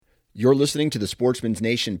You're listening to the Sportsman's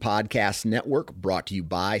Nation Podcast Network, brought to you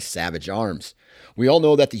by Savage Arms. We all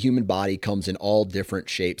know that the human body comes in all different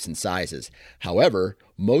shapes and sizes. However,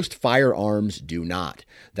 most firearms do not.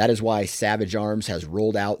 That is why Savage Arms has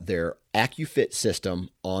rolled out their AccuFit system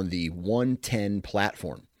on the 110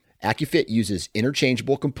 platform. AccuFit uses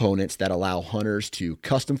interchangeable components that allow hunters to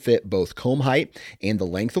custom fit both comb height and the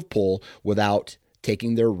length of pull without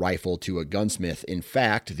taking their rifle to a gunsmith. In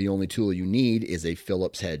fact, the only tool you need is a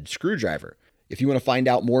Phillips head screwdriver. If you want to find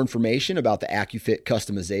out more information about the AccuFit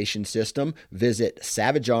customization system, visit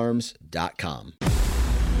savagearms.com.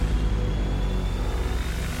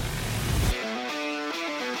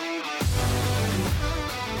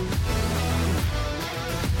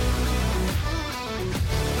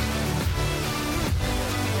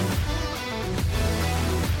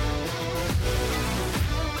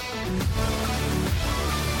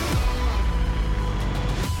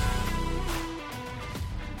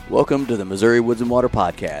 Welcome to the Missouri Woods and Water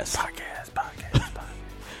Podcast.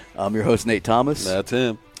 I'm your host, Nate Thomas. That's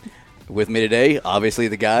him. With me today, obviously,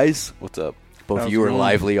 the guys. What's up? Both of you are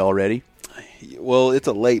lively already. Well, it's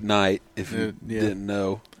a late night, if you didn't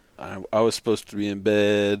know. I was supposed to be in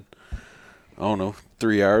bed, I don't know,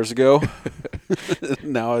 3 hours ago.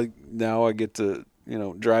 now I get to,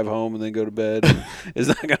 drive home and then go to bed. It's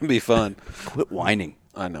not going to be fun. Quit whining.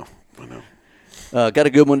 I know. Got a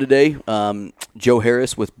good one today. Joe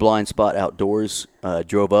Harris with Blind Spot Outdoors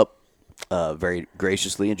drove up very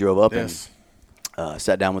graciously and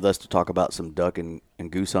sat down with us to talk about some duck and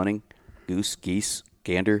goose hunting. Goose, geese,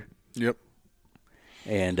 gander. Yep.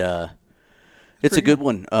 And it's a good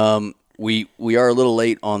one. We are a little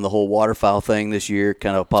late on the whole waterfowl thing this year.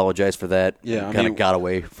 Kind of apologize for that. Yeah, kind of got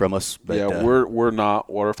away from us. But, we're not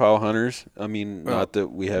waterfowl hunters. I mean, not that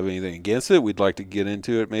we have anything against it. We'd like to get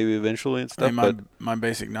into it maybe eventually and stuff. My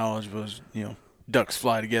basic knowledge was, ducks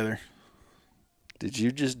fly together. Did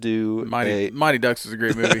you just do Mighty Ducks is a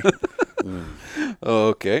great movie. Oh,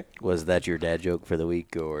 okay. Was that your dad joke for the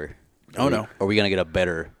week, or? Oh, no. Are we gonna get a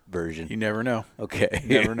better version? You never know. Okay.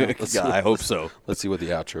 You never know. I hope so. Let's see what the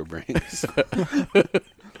outro brings.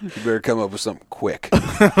 You better come up with something quick.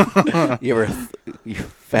 You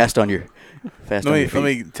fast on your feet? Let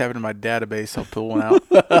me tap into my database. I'll pull one out.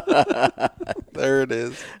 There it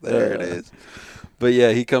is. But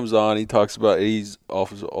yeah, he comes on. He talks about he's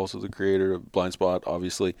also the creator of Blind Spot,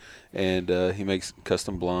 obviously, and he makes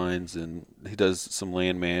custom blinds and he does some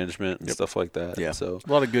land management and stuff like that. Yeah, so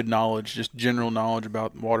a lot of good knowledge, just general knowledge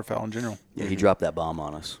about waterfowl in general. Yeah, he dropped that bomb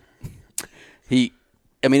on us.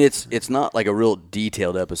 It's not like a real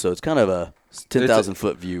detailed episode. It's kind of a 10,000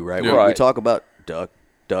 foot view, right? Yeah, We talk about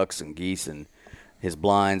ducks and geese and his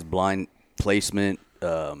blinds, blind placement,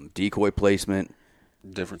 decoy placement.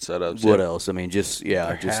 Different setups. What else? I mean, just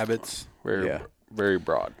habits. Very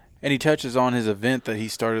broad. And he touches on his event that he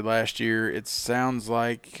started last year. It sounds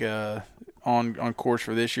like on course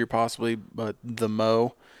for this year possibly, but the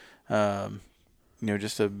Mo,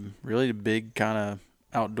 just a really big kind of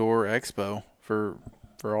outdoor expo for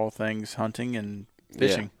all things hunting and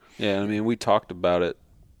fishing. Yeah, I mean, we talked about it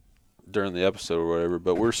during the episode or whatever,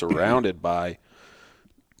 but we're surrounded by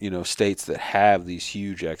states that have these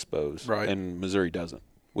huge expos, right? And Missouri doesn't,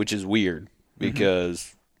 which is weird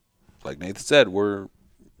because, like Nathan said, we're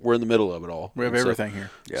in the middle of it all. We have everything here.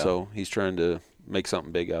 Yeah. So he's trying to make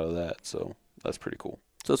something big out of that. So that's pretty cool.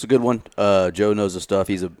 So it's a good one. Joe knows the stuff.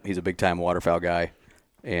 He's a big time waterfowl guy,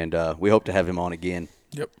 and we hope to have him on again.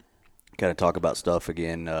 Yep. Kind of talk about stuff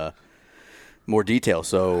again, more detail.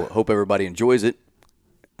 So hope everybody enjoys it.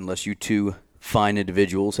 Unless you two fine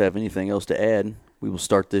individuals have anything else to add, we will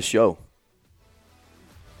start this show.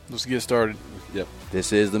 Let's get started. Yep.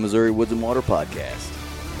 This is the Missouri Woods and Water Podcast.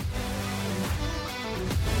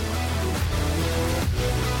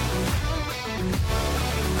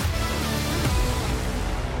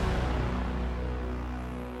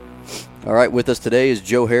 All right, with us today is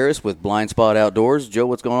Joe Harris with Blind Spot Outdoors. Joe,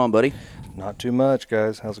 what's going on, buddy? Not too much,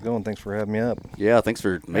 guys. How's it going? Thanks for having me up. Yeah, thanks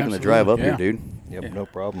for making the drive up here, dude. Yep, no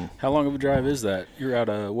problem. How long of a drive is that? You're out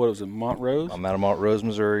of, Montrose? I'm out of Montrose,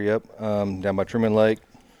 Missouri, yep. Down by Truman Lake,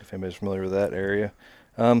 if anybody's familiar with that area.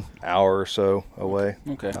 Hour or so away.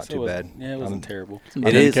 Okay. Not too bad. Yeah, it wasn't terrible.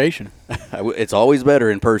 It is. It's always better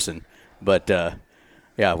in person, but,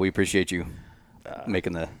 we appreciate you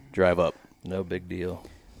making the drive up. No big deal.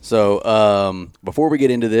 So before we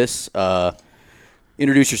get into this,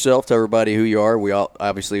 introduce yourself, tell everybody who you are.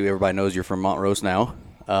 Obviously everybody knows you're from Montrose now.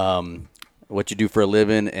 What you do for a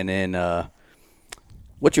living, and then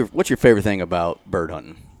what's your favorite thing about bird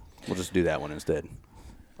hunting? We'll just do that one instead.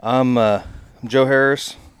 I'm Joe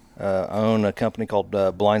Harris. I own a company called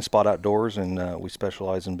Blind Spot Outdoors, and we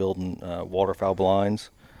specialize in building waterfowl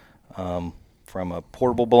blinds, from a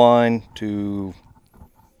portable blind to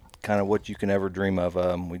kind of what you can ever dream of.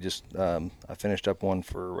 I finished up one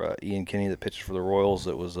for Ian Kinney that pitched for the Royals.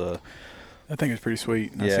 It was I think it's pretty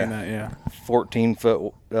sweet. I've seen that, yeah. 14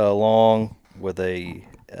 foot long with a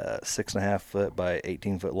 6.5 foot by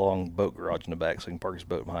 18 foot long boat garage in the back, so he can park his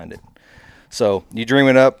boat behind it. So you dream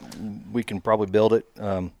it up, we can probably build it.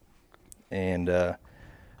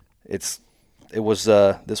 This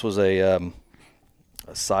was a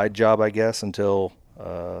side job, I guess, until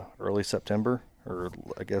early September, or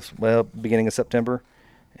I guess, beginning of September,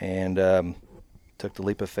 and took the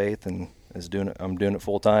leap of faith and I'm doing it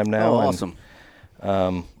full time now. Oh, awesome.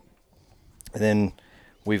 And then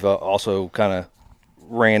we've also kind of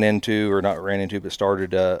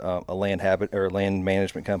started a land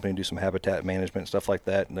management company, do some habitat management and stuff like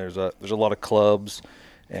that. And there's a lot of clubs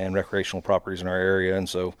and recreational properties in our area, and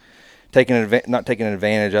so not taking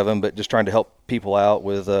advantage of them, but just trying to help people out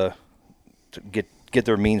with to get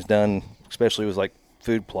their means done, especially with like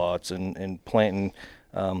food plots and planting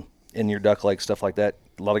in your duck lake, stuff like that.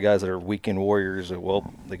 A lot of guys that are weekend warriors,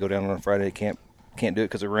 they go down on a Friday, can't do it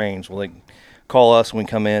because it rains. Well, they call us and we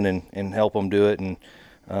come in and help them do it. And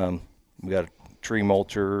we got a tree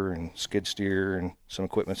mulcher and skid steer and some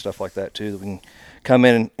equipment, stuff like that too, that we can come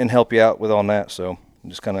in and help you out with on that. So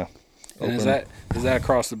just kind of. And is that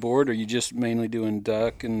across the board? Or are you just mainly doing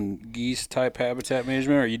duck and geese type habitat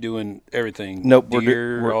management, or are you doing everything? Nope,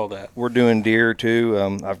 deer, all that. We're doing deer too.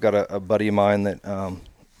 I've got a buddy of mine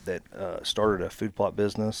that started a food plot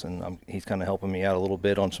business, and he's kind of helping me out a little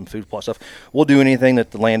bit on some food plot stuff. We'll do anything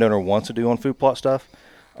that the landowner wants to do on food plot stuff,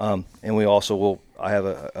 and we also will. I have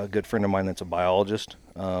a good friend of mine that's a biologist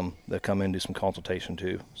that come in and do some consultation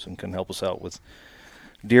too, so can help us out with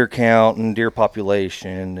deer count and deer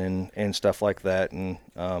population and stuff like that. And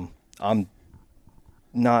I'm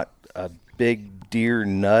not a big deer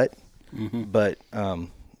nut, but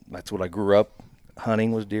that's what I grew up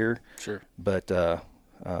hunting, was deer. Sure. But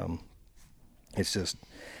it's just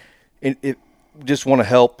it just want to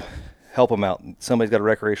help them out. Somebody's got a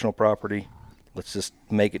recreational property. Let's just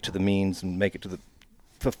make it to the means and make it to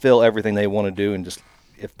fulfill everything they want to do. And just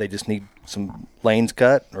if they just need some lanes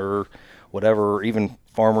cut or whatever, or even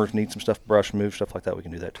farmers need some stuff, brush moved, stuff like that, we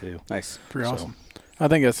can do that too. Nice. Pretty awesome. I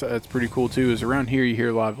think that's pretty cool too, is around here you hear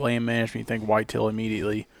a lot of land management, you think whitetail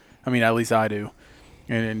immediately. I mean, at least I do.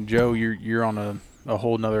 And Joe, you're on a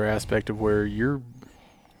whole nother aspect of where your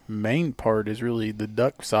main part is really the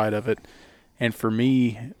duck side of it. And for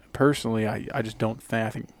me personally, I just don't think, I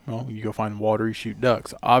think, well, you go find water, you shoot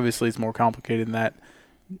ducks. Obviously it's more complicated than that.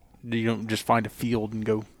 You don't just find a field and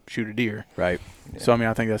go shoot a deer. Right. Yeah. So I mean,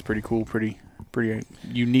 I think that's pretty cool, pretty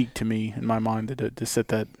unique to me in my mind to set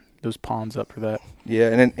those ponds up for that. Yeah,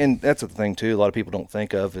 and that's the thing too. A lot of people don't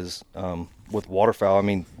think of is with waterfowl. I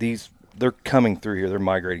mean, they're coming through here. They're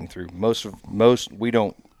migrating through. Most we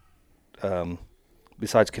don't.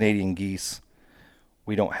 Besides Canadian geese,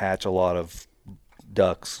 we don't hatch a lot of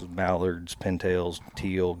ducks, mallards, pintails,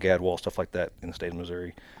 teal, gadwall, stuff like that in the state of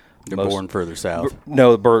Missouri. They're born further south.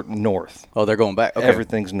 No, north. Oh, they're going back. Okay.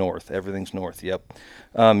 Everything's north. Yep.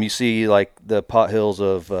 You see, like the pot hills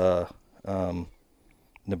of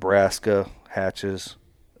Nebraska hatches,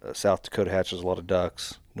 South Dakota hatches a lot of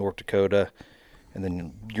ducks, North Dakota, and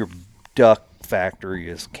then your duck factory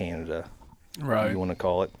is Canada, right? You want to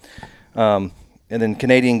call it. And then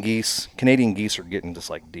Canadian geese are getting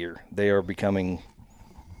just like deer. They are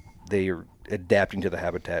adapting to the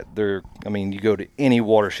habitat. You go to any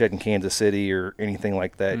watershed in Kansas City or anything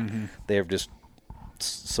like that, they have just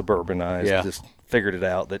suburbanized, just figured it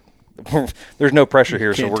out that there's no pressure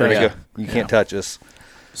here, so we're going to go. You can't touch us.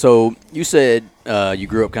 So you said you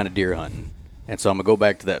grew up kind of deer hunting, and so I'm going to go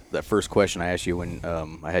back to that first question I asked you when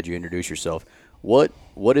I had you introduce yourself. What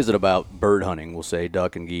is it about bird hunting, we'll say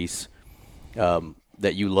duck and geese,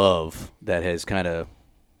 that you love that has kind of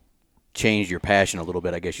changed your passion a little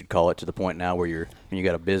bit, I guess you'd call it, to the point now where you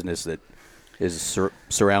got a business that is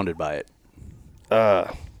surrounded by it?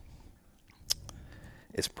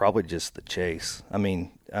 It's probably just the chase. I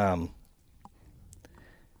mean,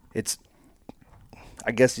 it's,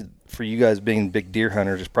 I guess for you guys being big deer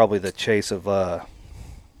hunters, it's probably the chase of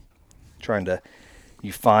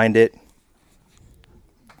you find it.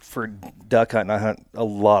 For duck hunting, I hunt a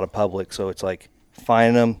lot of public, so it's like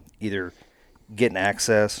finding them, either getting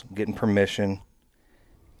access, getting permission,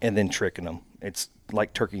 and then tricking them. It's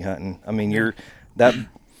like turkey hunting. I mean, you're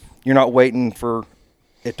not waiting for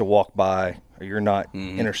it to walk by, or you're not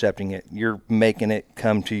intercepting it. You're making it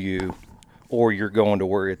come to you, or you're going to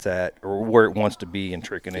where it's at or where it wants to be and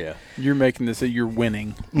tricking it. Yeah. You're making this that you're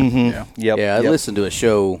winning. Yeah. Yep. Yeah, I Yep. listened to a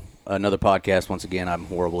show, another podcast. Once again, I'm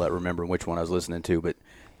horrible at remembering which one I was listening to, but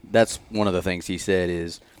that's one of the things he said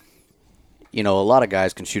is, a lot of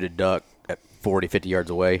guys can shoot a duck at 40, 50 yards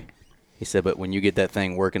away. He said, but when you get that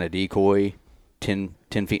thing working a decoy 10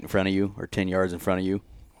 feet in front of you or 10 yards in front of you,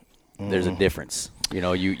 there's a difference.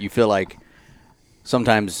 You feel like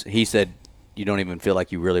sometimes he said you don't even feel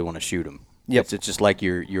like you really want to shoot him. Yep. It's just like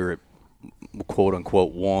you're quote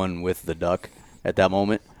unquote one with the duck at that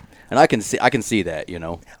moment. And I can see that,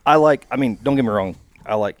 don't get me wrong.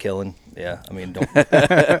 I like killing. Yeah.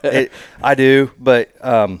 I do,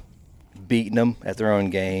 but beating them at their own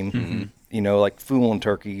game, like fooling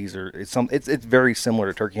turkeys it's very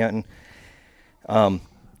similar to turkey hunting.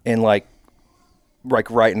 And like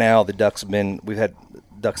right now the ducks we've had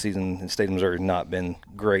duck season in the state of Missouri has not been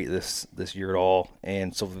great this year at all.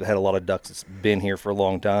 And so we've had a lot of ducks that's been here for a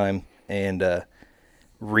long time and,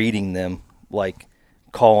 reading them, like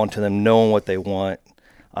calling to them, knowing what they want.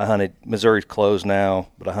 I hunted, Missouri's closed now,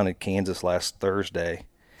 but I hunted Kansas last Thursday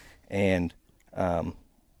and,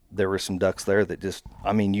 there were some ducks there that just,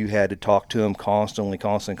 you had to talk to them constantly.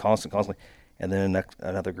 And then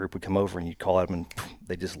another group would come over and you'd call at them and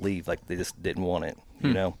they just leave. Like they just didn't want it,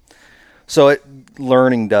 So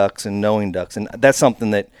learning ducks and knowing ducks. And that's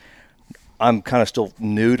something that I'm kind of still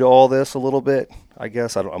new to all this a little bit, I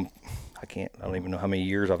guess. I don't even know how many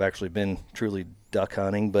years I've actually been truly duck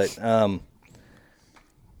hunting, but,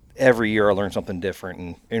 every year I learn something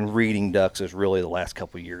different and reading ducks is really the last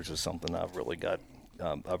couple of years is something I've really got,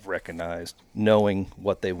 I've recognized, knowing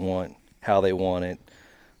what they want, how they want it,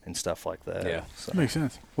 and stuff like that. Yeah. That makes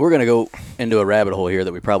sense. We're going to go into a rabbit hole here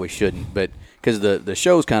that we probably shouldn't, but because the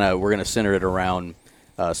show's we're going to center it around,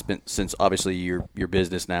 since obviously your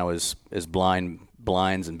business now is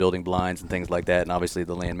blinds and building blinds and things like that, and obviously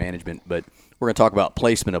the land management, but we're going to talk about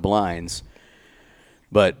placement of blinds,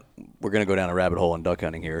 but we're going to go down a rabbit hole on duck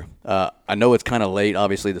hunting here. I know it's kind of late.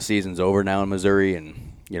 Obviously the season's over now in Missouri,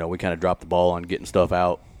 and we kind of dropped the ball on getting stuff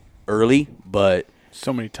out early, but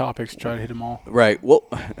so many topics to try to hit them all. Right. Well,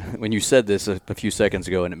 when you said this a few seconds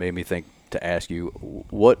ago, and it made me think to ask you,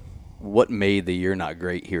 what made the year not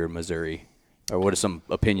great here in Missouri? Or what are some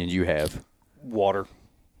opinions you have? Water.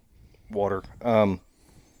 We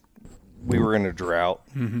were in a drought.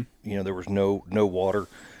 Mm-hmm. There was no water.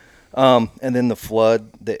 And then the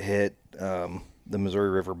flood that hit the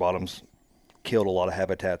Missouri River bottoms killed a lot of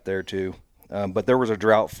habitat there too. But there was a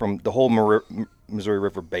drought from the whole Missouri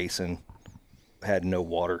River basin had no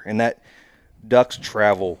water, and that ducks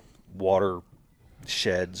travel water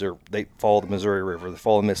sheds, or they follow the Missouri River, they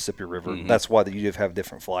follow the Mississippi River. Mm-hmm. That's why you have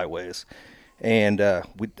different flyways. And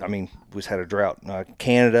we just had a drought.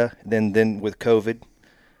 Canada, then with COVID,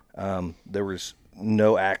 there was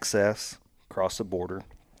no access across the border.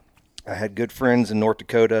 I had good friends in North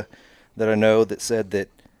Dakota that I know that said that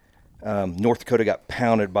North Dakota got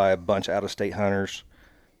pounded by a bunch of out-of-state hunters.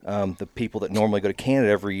 The people that normally go to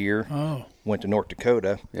Canada every year went to North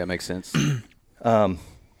Dakota. Yeah, makes sense. And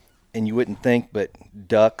you wouldn't think, but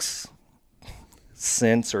ducks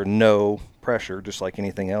sense or know pressure just like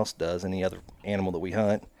anything else does, any other animal that we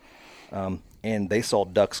hunt. And they saw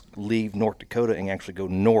ducks leave North Dakota and actually go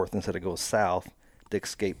north instead of go south to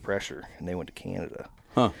escape pressure, and they went to Canada.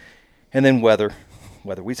 Huh. And then weather.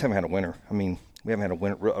 We just haven't had a winter. We haven't had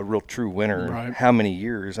a real true winter in how many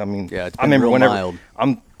years? Yeah, it's been I remember real mild.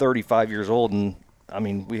 I'm 35 years old, and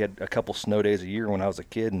we had a couple snow days a year when I was a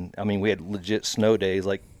kid, and we had legit snow days,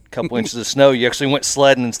 like a couple inches of snow. You actually went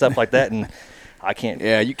sledding and stuff like that, and I can't.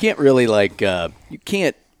 Yeah, you can't really you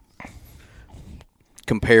can't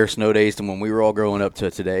compare snow days to when we were all growing up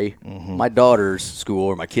to today. Mm-hmm. My daughter's school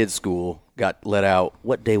or my kid's school got let out.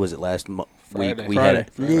 What day was it last week? We had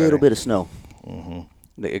a little bit of snow.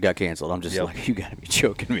 Mm-hmm. It got canceled. I'm just like, you got to be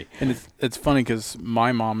joking me. And it's funny because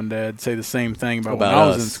my mom and dad say the same thing about when I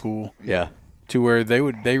was in school. Yeah. To where they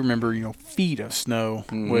remember, feet of snow,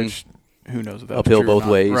 which who knows if that's uphill true both or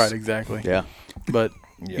not. ways. Right, exactly. Yeah. But,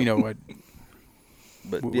 we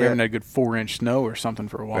haven't had a good 4-inch snow or something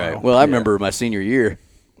for a while. Right. Well, I remember my senior year.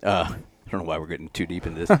 I don't know why we're getting too deep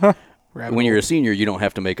in this. When you're a senior, you don't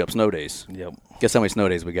have to make up snow days. Yep. Guess how many snow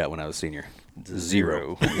days we got when I was a senior?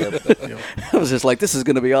 0. Yep. I was just like, this is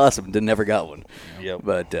going to be awesome. Never got one. Yep.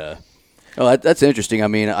 But that's interesting.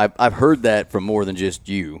 I've heard that from more than just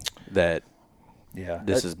you that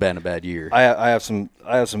this has been a bad year. I have some.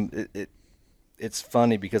 It's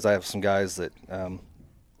funny because I have some guys that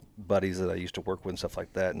buddies that I used to work with and stuff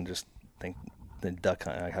like that, and just think the duck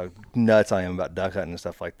hunting, how nuts I am about duck hunting and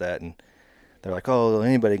stuff like that, and they're like, oh,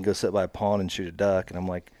 anybody can go sit by a pond and shoot a duck, and I'm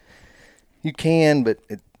like, You can, but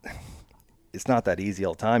it's not that easy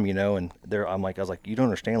all the time, you know. And I was like, you don't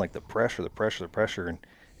understand, like, the pressure.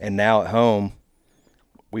 And now at home,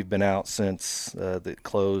 we've been out since it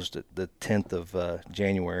closed at the 10th of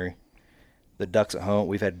January. The ducks at home,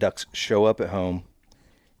 we've had ducks show up at home,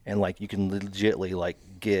 and, like, you can legitimately, like,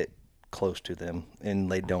 get close to them,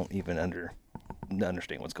 and they don't even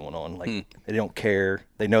understand what's going on. Like, they don't care.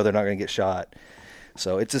 They know they're not going to get shot.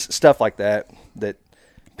 So it's just stuff like that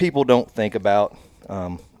people don't think about,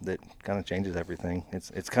 that kind of changes everything.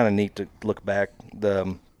 It's kind of neat to look back. We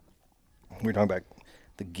were talking about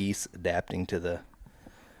the geese adapting to the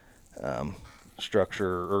structure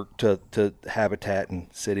or to habitat and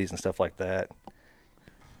cities and stuff like that.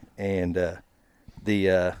 And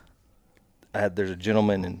there's a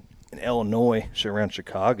gentleman in Illinois, around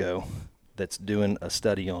Chicago, that's doing a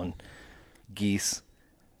study on geese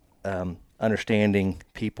understanding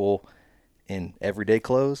people in everyday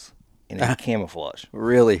clothes and in camouflage.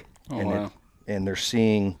 Really? Oh, And wow. and they're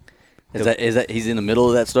seeing. Is that he's in the middle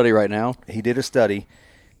of that study right now? He did a study.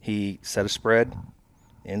 He set a spread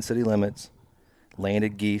in city limits,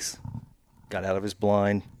 landed geese, got out of his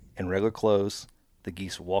blind in regular clothes. The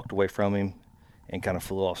geese walked away from him and kind of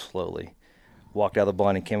flew off slowly. Walked out of the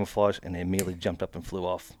blind in camouflage, and they immediately jumped up and flew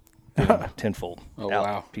off tenfold. Oh, Out.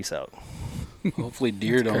 wow. Peace out. Hopefully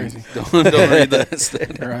deer don't crazy. don't read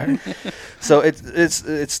that. Right. So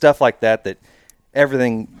it's stuff like that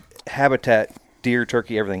everything, habitat, deer,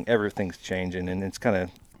 turkey, everything's changing, and it's kind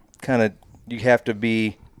of you have to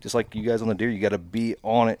be just like you guys on the deer. You got to be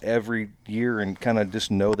on it every year and kind of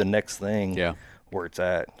just know the next thing. Yeah. Where it's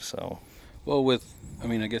at. So Well, I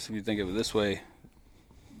guess if you think of it this way,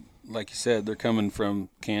 like you said, they're coming from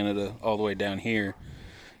Canada all the way down here.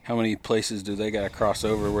 How many places do they got to cross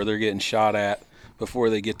over where they're getting shot at before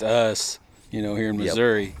they get to us, here in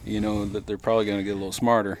Missouri? That they're probably going to get a little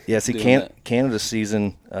smarter. yeah, see, doing that. Canada's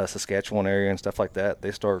season, Saskatchewan area and stuff like that,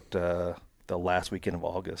 they start the last weekend of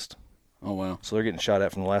August. Oh, wow. So they're getting shot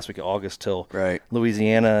at from the last week of August till Right.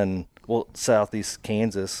 Louisiana and southeast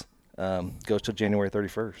Kansas goes till January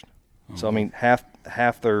 31st. So I mean,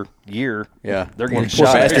 half their year, Yeah. they're getting Poor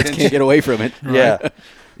shot. bastards can't get away from it. Yeah.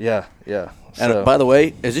 And So, by the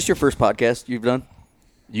way, is this your first podcast you've done?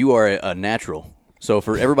 You are a natural. So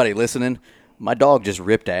for everybody listening, my dog just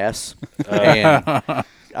ripped ass, and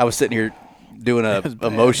I was sitting here doing a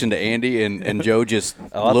motion to Andy, and Joe just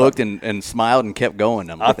looked and smiled and kept going.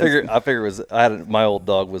 I figured it was my old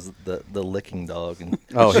dog was the licking dog, and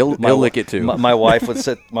Oh, he'll lick it too. My wife would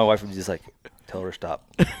be just like, tell her stop,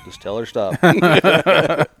 just tell her stop.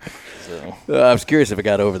 So I was curious if it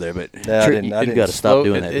got over there, but No, I didn't. you got to stop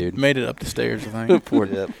doing that, it dude. made it up the stairs, I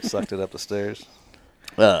think. yep, sucked it up the stairs.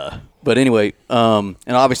 But anyway, and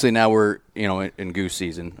obviously now we're in goose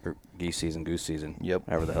season or geese season. Yep.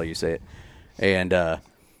 However the hell you say it. And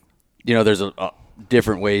there's a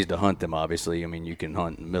different ways to hunt them. Obviously, I mean you can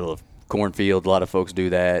hunt in the middle of cornfield. A lot of folks do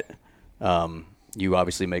that. You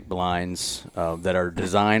obviously make blinds that are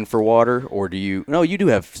designed for water, or do you? No, you do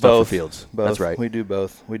have stuff for fields. Both. That's right. We do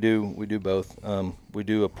both. We do both. We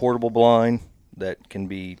do a portable blind that can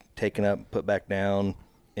be taken up, put back down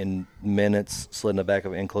in minutes, slid in the back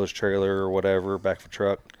of an enclosed trailer or whatever, back of a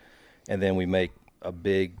truck, and then we make a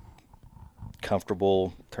big,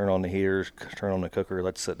 comfortable, turn on the heaters, turn on the cooker,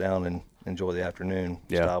 let's sit down and enjoy the afternoon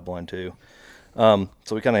style blind too. So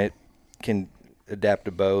we kind of can adapt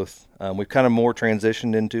to both. We've kind of more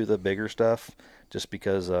transitioned into the bigger stuff just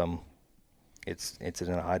because it's in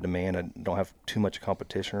a high demand. I don't have too much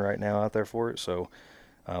competition right now out there for it, so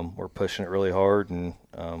we're pushing it really hard, and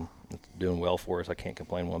it's doing well for us. I can't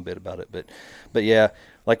complain one bit about it. But yeah,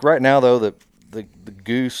 like right now though, the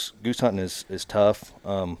goose hunting is tough.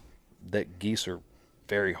 That geese are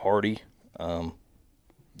very hardy.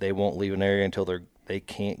 They won't leave an area until they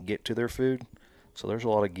can't get to their food. So there's a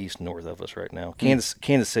lot of geese north of us right now. Kansas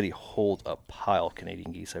City holds a pile of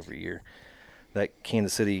Canadian geese every year. That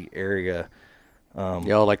Kansas City area.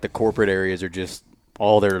 Like the corporate areas are just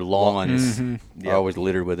all their lawns are Yep. always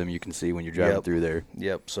littered with them. You can see when you're driving Yep. through there.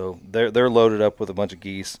 Yep. So they're loaded up with a bunch of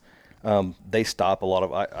geese. They stop a lot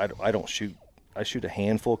of. I don't shoot. I shoot a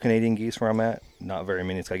handful of Canadian geese where I'm at. Not very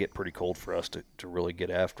many. It's got to get pretty cold for us to really get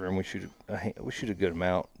after them. We shoot a good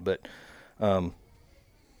amount, but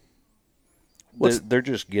they're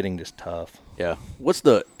just getting just tough. Yeah.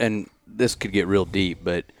 And this could get real deep,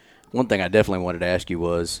 but one thing I definitely wanted to ask you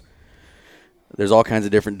was there's all kinds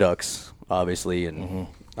of different ducks, obviously, and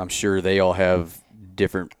I'm sure they all have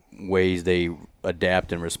different ways they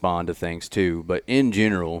adapt and respond to things too. But in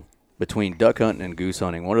general, between duck hunting and goose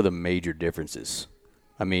hunting, what are the major differences?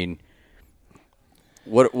 I mean,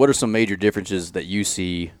 what are some major differences that you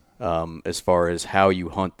see as far as how you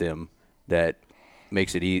hunt them that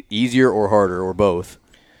makes it easier or harder or both,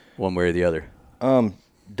 one way or the other?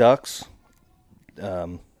 Ducks,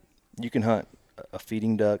 you can hunt a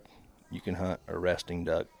feeding duck, you can hunt a resting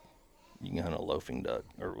duck, you can hunt a loafing duck,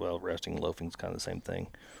 or resting and loafing is kind of the same thing,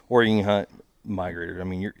 or you can hunt migrators. I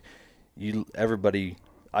mean, everybody.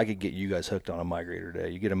 I could get you guys hooked on a migrator day.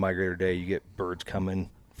 You get a migrator day, you get birds coming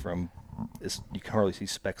from. You can hardly see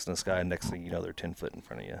specks in the sky. Next thing you know, they're 10 foot in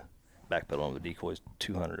front of you. Backpedal on the decoys,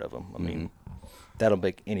 200 of them. I mean, that'll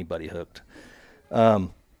make anybody hooked.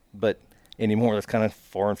 But anymore, that's kind of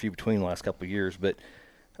far and few between the last couple of years. But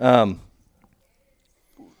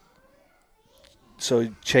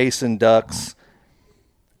so chasing ducks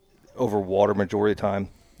over water majority of the time.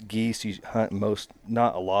 Geese you hunt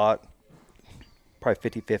not a lot,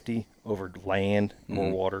 probably 50-50 over land,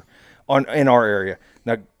 more water in our area.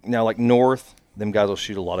 Now like north, them guys will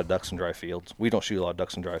shoot a lot of ducks in dry fields. We don't shoot a lot of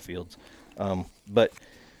ducks in dry fields. But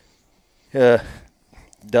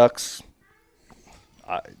ducks,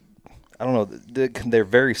 I don't know. They're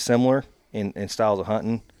very similar in styles of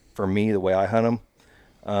hunting. For me, the way I hunt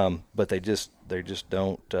them, but they just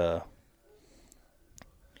don't.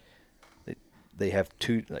 They have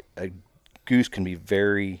two. Like a goose can be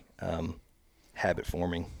very habit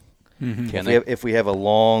forming. If we have a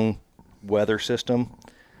long weather system,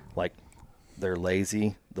 like they're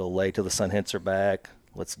lazy, they'll lay till the sun hits their back.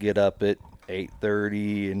 Let's get up at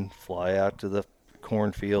 8:30 and fly out to the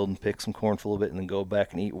cornfield and pick some corn for a little bit and then go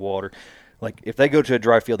back and eat water. Like if they go to a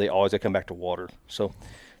dry field, they always gotta come back to water. So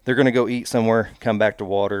they're gonna go eat somewhere, come back to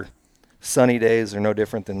water. Sunny days are no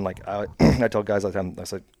different than like I tell guys all the time. I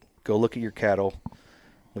said, go look at your cattle,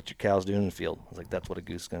 what your cows doing in the field. I was like, that's what a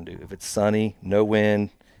goose is gonna do. If it's sunny, no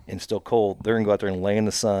wind, and still cold, they're gonna go out there and lay in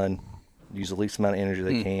the sun, use the least amount of energy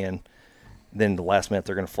they can. Then the last minute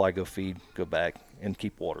they're gonna fly, go feed, go back, and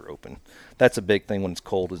keep water open. That's a big thing when it's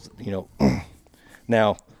cold. Is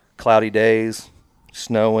now cloudy days,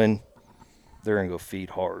 snowing, they're gonna go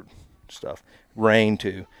feed hard stuff. Rain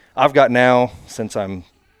too. I've got now, since I'm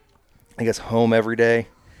I guess home every day,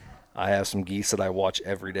 I have some geese that I watch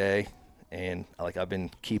every day, and I've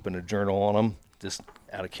been keeping a journal on them just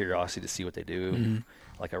out of curiosity to see what they do.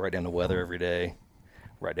 Like I write down the weather every day,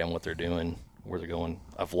 write down what they're doing, where they're going.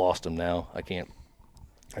 I've lost them now. I can't.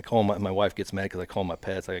 I call my wife gets mad because I call my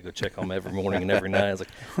pets. I gotta go check on them every morning and every night. I was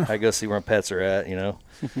like, I go see where my pets are at,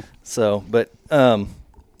 So, but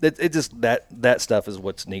it just that stuff is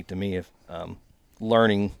what's neat to me. If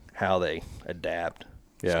learning how they adapt,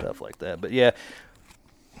 stuff like that. But yeah,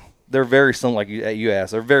 they're very similar. Like you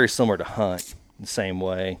asked, they're very similar to hunt the same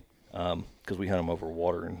way because we hunt them over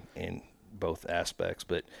water in both aspects.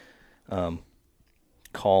 But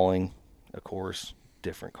calling, of course,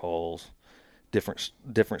 different calls,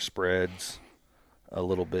 different spreads, a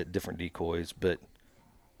little bit different decoys. But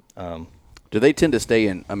do they tend to stay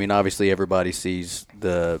in? I mean, obviously everybody sees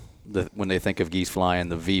the when they think of geese flying,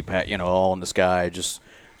 the V-pat, all in the sky, just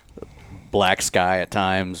black sky at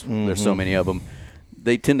times. There's so many of them.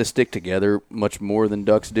 They tend to stick together much more than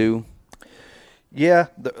ducks do. Yeah,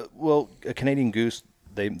 a Canadian goose,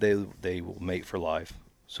 they will mate for life.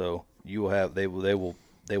 So you will have they will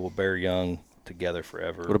bear young together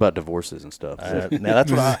forever. What about divorces and stuff? Now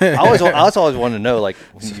that's what I always wanted to know. Like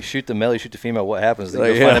when you shoot the male, you shoot the female. What happens?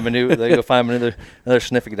 They go find them another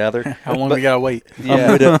significant other. How long we gotta wait?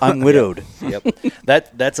 Yeah. I'm widowed. Yep.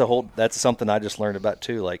 That's something I just learned about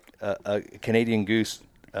too. Like a Canadian goose,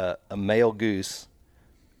 a male goose,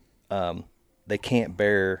 they can't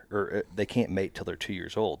bear or they can't mate till they're 2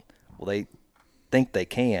 years old. Well, they think they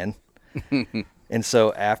can, and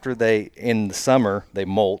so after in the summer they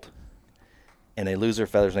molt. And they lose their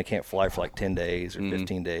feathers and they can't fly for like 10 days or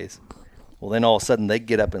 15 days. Well, then all of a sudden they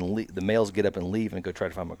get up and leave. The males get up and leave and go try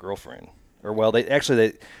to find my girlfriend. Or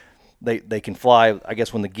they can fly. I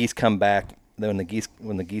guess when the geese come back, when the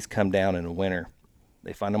geese come down in the winter,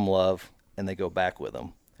 they find them love and they go back with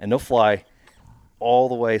them. And they'll fly all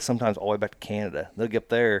the way, sometimes all the way back to Canada. They'll get up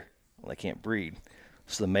there, they can't breed.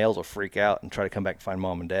 So the males will freak out and try to come back and find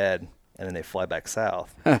mom and dad. And then they fly back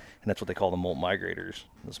south, and that's what they call the molt migrators.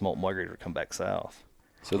 Those molt migrators come back south.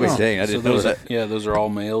 So I didn't know that. Yeah, those are all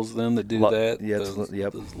males then that do that. Yeah,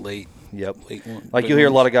 those late. Yep. Late one, like you'll hear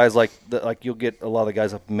a lot of guys like you'll get a lot of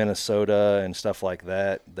guys up in Minnesota and stuff like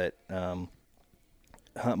that hunt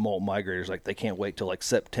molt migrators. Like they can't wait till like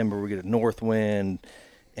September we get a north wind,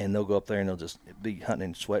 and they'll go up there and they'll just be hunting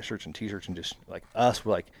in sweatshirts and t-shirts and just like us.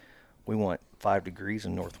 We're like, we want 5 degrees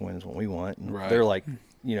and north wind is what we want. And they're like.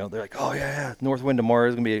 They're like, oh yeah, north wind tomorrow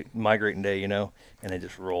is gonna be a migrating day, and they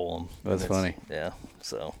just roll them. That's funny. Yeah,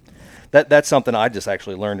 so that's something I just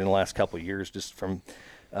actually learned in the last couple of years, just from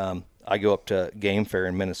I go up to Game Fair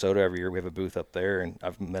in Minnesota every year. We have a booth up there, and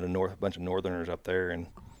I've met a bunch of Northerners up there, and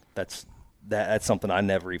that's something I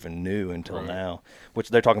never even knew until now. Which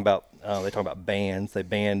they're talking about. They talk about bands. They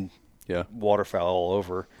banned waterfowl all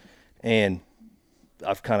over, and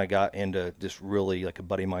I've kind of got into just really, like, a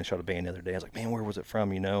buddy of mine shot a band the other day. I was like, man, where was it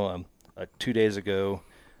from? 2 days ago,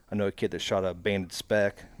 I know a kid that shot a banded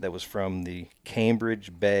speck that was from the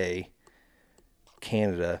Cambridge Bay,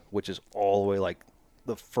 Canada, which is all the way, like,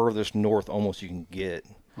 the furthest north almost you can get.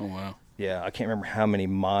 Oh, wow. Yeah, I can't remember how many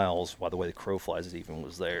miles, by the way the crow flies even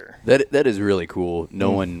was there. That is really cool,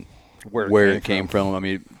 knowing where it came from. I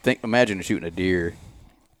mean, imagine shooting a deer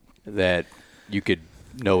that you could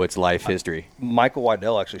know its life history. Michael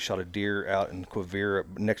Waddell actually shot a deer out in Quivira,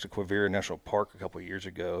 next to Quivira National Park a couple of years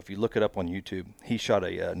ago. If you look it up on YouTube, he shot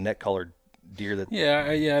a net-collared deer that.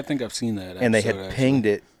 Yeah, I think I've seen that. And they had pinged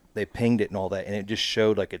it. They pinged it and all that, and it just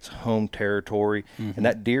showed like its home territory. Mm-hmm. And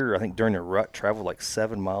that deer, I think, during the rut, traveled like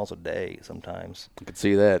 7 miles a day sometimes. I could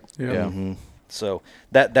see that. Yeah. Mm-hmm. So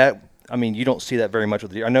that I mean, you don't see that very much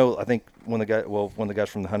with the deer. I think one of the guys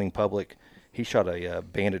from the hunting public, he shot a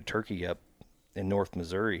banded turkey up in North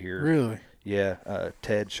Missouri here. Really? Yeah.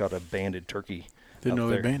 Ted shot a banded turkey. Didn't know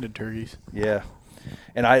they banded turkeys. Yeah.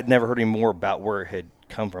 And I had never heard any more about where it had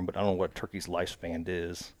come from, but I don't know what a turkey's lifespan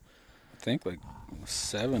is. I think like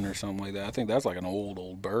 7 or something like that. I think that's like an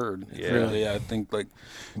old bird. Yeah. Really, I think like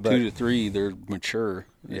 2 to 3, they're mature.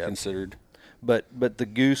 They're considered. But the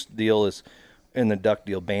goose deal is, and the duck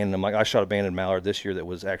deal, banded them. Like, I shot a banded mallard this year that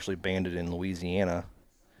was actually banded in Louisiana,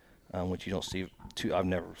 which you don't see too. I've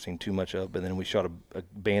never seen too much of. But then we shot a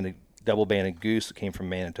double banded goose that came from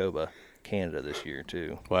Manitoba, Canada this year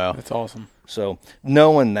too. Wow, that's awesome. So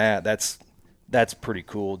knowing that's pretty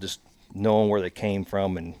cool. Just knowing where they came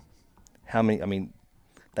from and how many. I mean,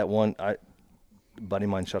 that one a buddy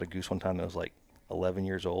of mine shot a goose one time that was like 11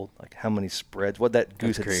 years old. Like, how many spreads? What that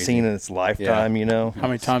goose had seen in its lifetime, you know? How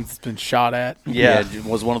many times it's been shot at? Yeah, it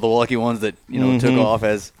was one of the lucky ones that took off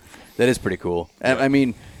as. That is pretty cool. And, I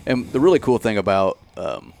mean, and the really cool thing about,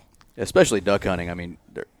 especially duck hunting, I mean,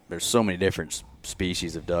 there's so many different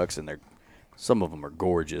species of ducks, and some of them are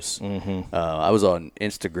gorgeous. Mm-hmm. I was on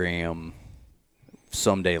Instagram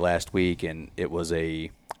someday last week, and it was a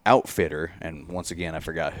outfitter, and once again, I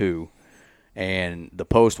forgot who. And the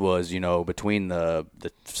post was, between the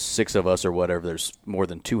 6 of us or whatever, there's more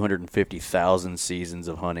than 250,000 seasons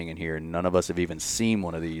of hunting in here, and none of us have even seen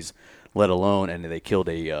one of these, let alone, and they killed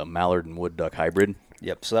a mallard and wood duck hybrid.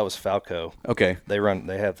 Yep, so that was Falco. Okay. They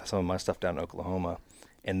have some of my stuff down in Oklahoma,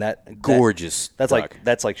 and gorgeous. That's duck.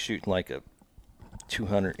 that's like shooting like a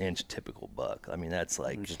 200-inch typical buck. I mean, that's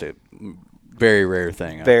like just a very rare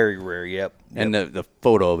thing. Very rare, yep. And the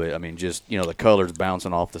photo of it, I mean, just, the colors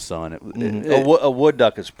bouncing off the sun. A wood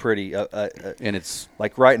duck is pretty. And it's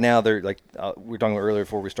like right now, they're like, we were talking about earlier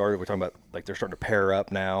before we started, we're talking about like they're starting to pair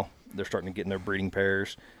up now. They're starting to get in their breeding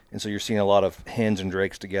pairs. And so you're seeing a lot of hens and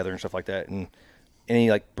drakes together and stuff like that. And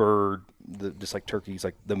any like bird, just like turkeys,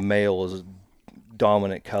 like the male is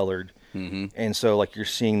dominant colored. Mm-hmm. And so like you're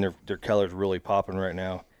seeing their colors really popping right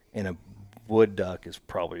now. And a wood duck is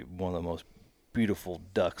probably one of the most beautiful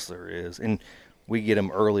ducks there is, and we get them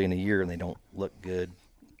early in the year and they don't look good.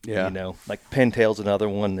 Yeah, like pintail's another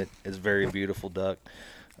one that is very beautiful duck.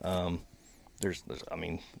 There's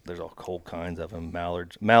all whole kinds of them.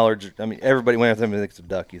 Mallards. I mean, everybody when you think of a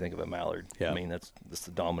duck, you think of a mallard. Yeah. I mean that's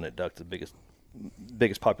the dominant duck, the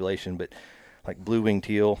biggest population. But like blue-winged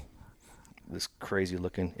teal, this crazy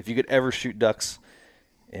looking. If you could ever shoot ducks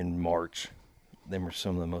in March, them are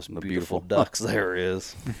some of the most beautiful ducks there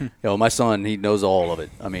is. My son, he knows all of it.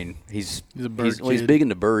 I mean, he's big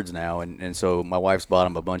into birds now, and so my wife's bought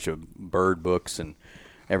him a bunch of bird books, and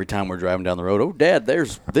every time we're driving down the road, oh, Dad,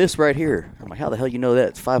 there's this right here. I'm like, how the hell you know that?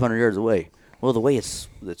 It's 500 yards away. Well, the way its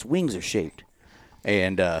wings are shaped.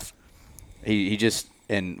 And he just,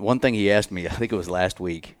 and one thing he asked me, I think it was last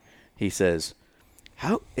week, he says,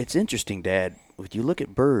 it's interesting, Dad, when you look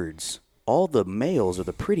at birds, all the males are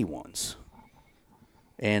the pretty ones.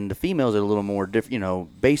 And the females are a little more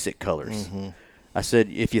different, basic colors. Mm-hmm. I said,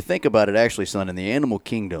 if you think about it, actually, son, in the animal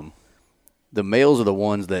kingdom, the males are the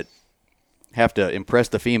ones that have to impress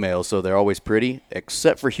the females, so they're always pretty,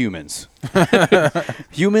 except for humans.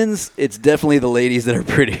 Humans, it's definitely the ladies that are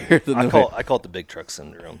prettier than I call it the big truck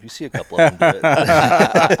syndrome. You see a couple of them do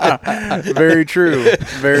it. Very true.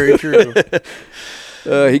 Very true.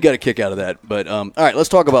 He got a kick out of that. But all right, let's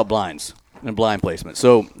talk about blinds and blind placement.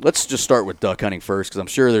 So let's just start with duck hunting first, because I'm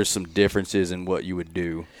sure there's some differences in what you would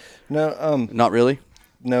do. No, not really.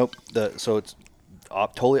 Nope. So it's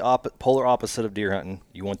polar opposite of deer hunting.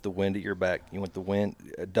 You want the wind at your back. You want the wind.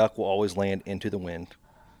 A duck will always land into the wind.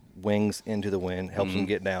 wings into the wind, helps them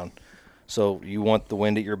get down. So you want the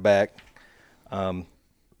wind at your back.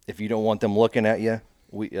 If you don't want them looking at you,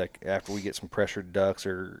 after we get some pressured ducks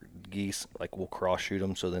or geese, we'll cross shoot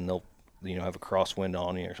them, so then they'll have a crosswind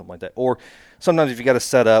on you or something like that. Or sometimes if you got to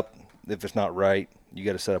set up, if it's not right, you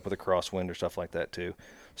got to set up with a crosswind or stuff like that too.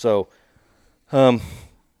 So,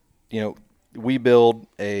 we build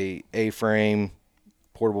a A-frame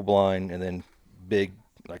portable blind, and then big,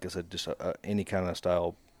 like I said, just any kind of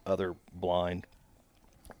style other blind.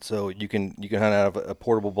 So you can hunt out of a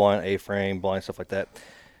portable blind, A-frame blind, stuff like that.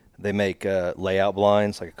 They make layout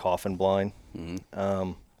blinds, like a coffin blind.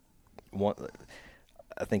 I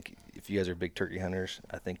think if you guys are big turkey hunters,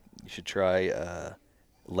 I think you should try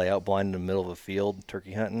layout blind in the middle of a field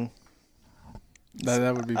turkey hunting.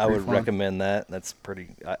 That would be pretty I would fun. recommend that. That's pretty.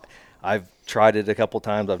 I've tried it a couple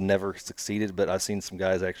times. I've never succeeded, but I've seen some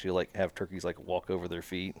guys actually have turkeys walk over their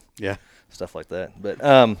feet. Yeah, stuff like that.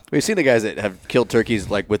 But we've seen the guys that have killed turkeys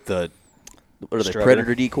with the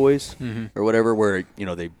predator decoys or whatever, where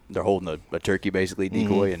they're holding a turkey basically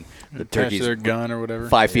decoy, and the turkey's their gun or whatever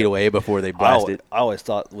 5 feet away before they blast it. I always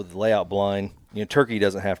thought with the layout blind, turkey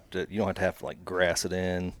doesn't have to. You don't have to grass it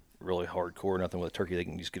in really hardcore. Nothing with a turkey. They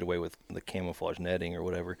can just get away with the camouflage netting or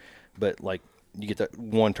whatever. But you get that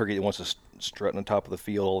one turkey that wants to strut on the top of the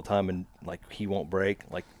field all the time, and he won't break.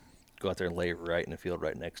 Go out there and lay right in the field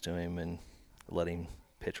right next to him and let him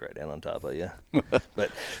pitch right down on top of you.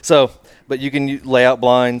 But you can use layout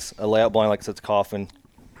blinds. A layout blind, like I said, it's coffin,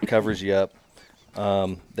 covers you up.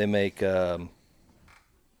 They make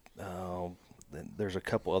there's a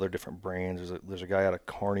couple other different brands. There's a guy out of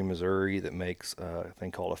Kearney, Missouri that makes a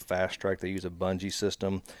thing called a Fast Strike. They use a bungee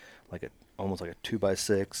system, almost like a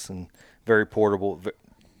 2x6, and very portable,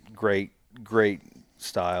 great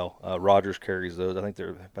style. Rogers carries those. I think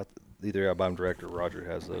they're either I buy them direct or Roger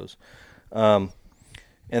has those. And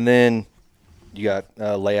then you got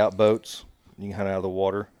layout boats. You can hunt out of the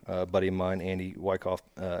water. A buddy of mine, Andy Wyckoff,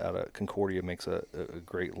 out of Concordia, makes a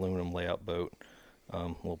great aluminum layout boat.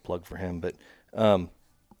 Little plug for him. But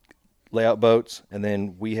layout boats. And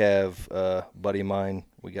then we have a buddy of mine.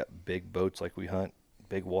 We got big boats we hunt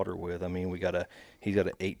big water with. I mean, he's got an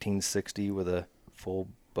 1860 with a full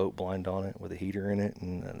boat blind on it with a heater in it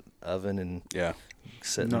and an oven and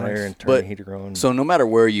sitting there and turning the heater on. So no matter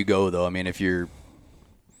where you go, though, I mean, if you're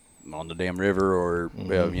on the damn river or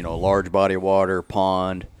a large body of water,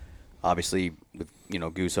 pond, obviously with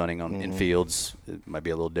goose hunting in fields, it might be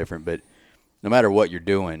a little different. But no matter what you're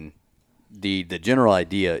doing, the general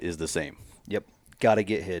idea is the same. Yep, got to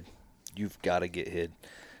get hid. You've got to get hid.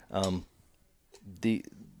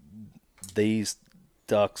 These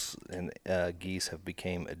ducks and geese have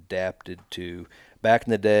become adapted to. Back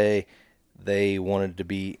in the day, they wanted to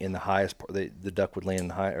be in the highest part. The duck would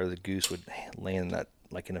land high, or the goose would land in that,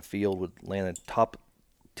 in a field, would land at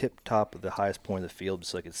tip top of the highest point of the field,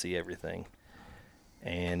 so they could see everything.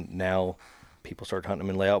 And now people started hunting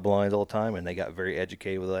them in layout blinds all the time, and they got very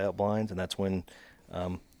educated with layout blinds, and that's when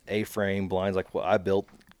A-frame blinds like what I built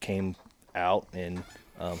came out, and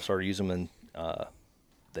started using them, and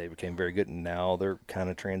they became very good, and now they're kind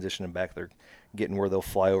of transitioning back. They're getting where they'll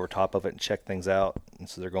fly over top of it and check things out, and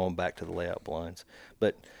so they're going back to the layout blinds.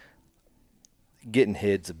 But getting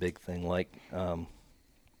hid's a big thing.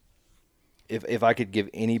 If I could give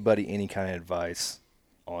anybody any kind of advice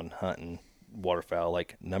on hunting waterfowl,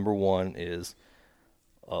 number one is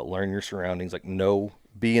learn your surroundings.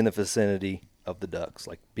 Be in the vicinity of the ducks.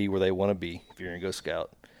 Be where they want to be if you're going to go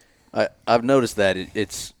scout. I've noticed that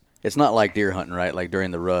it's not like deer hunting, right?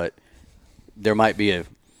 During the rut, there might be a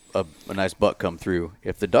nice buck come through.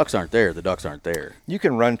 If the ducks aren't there, the ducks aren't there. You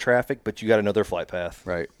can run traffic, but you got to know their flight path.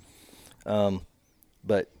 Right.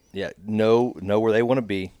 But yeah, know where they want to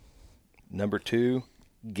be. Number two,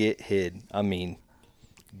 get hid. I mean,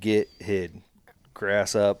 get hid.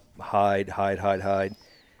 Grass up, hide.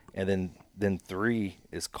 And then three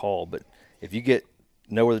is call. But if you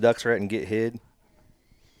know where the ducks are at and get hid,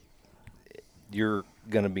 you're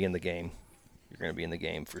going to be in the game. You're going to be in the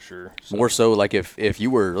game for sure. So. More so if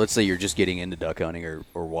you were, let's say you're just getting into duck hunting or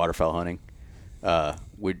waterfowl hunting,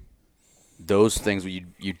 would those things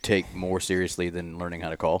you'd take more seriously than learning how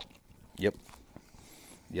to call? Yep.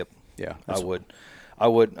 Yeah. I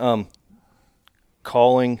would.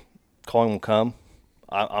 Calling will come.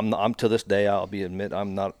 I'm to this day, I'll admit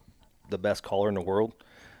I'm not the best caller in the world,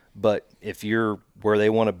 but if you're where they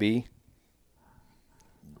want to be,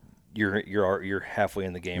 you're halfway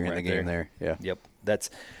in the game. You're right in the game there. Yeah. Yep.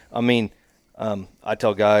 I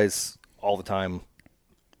tell guys all the time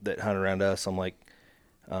that hunt around us, I'm like,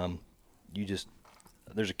 there's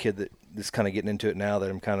a kid that's kind of getting into it now that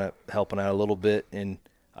I'm kind of helping out a little bit, and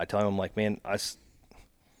I tell them, like, man,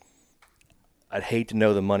 I'd hate to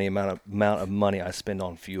know the amount of money I spend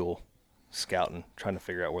on fuel scouting, trying to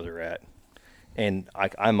figure out where they're at. And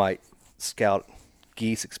I might scout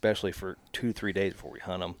geese, especially for 2 to 3 days before we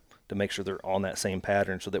hunt them, to make sure they're on that same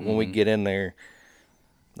pattern, so that when we get in there,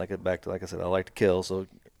 like I said, I like to kill. So,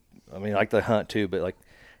 I mean, I like to hunt too, but like,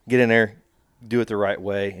 get in there, do it the right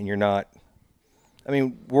way, and you're not. I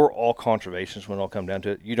mean, we're all conservationists when it all comes down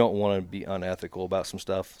to it. You don't want to be unethical about some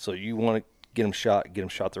stuff, so you want to get them shot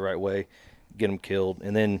the right way, get them killed,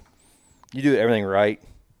 and then you do everything right.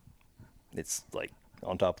 It's like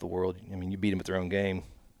on top of the world. I mean, you beat them at their own game.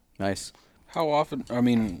 Nice. How often? I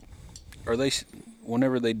mean, are they?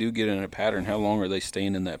 Whenever they do get in a pattern, how long are they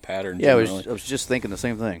staying in that pattern? Yeah, I was just thinking the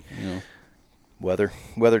same thing. Weather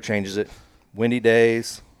changes it. Windy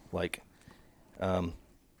days, like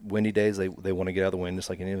windy days, they want to get out of the wind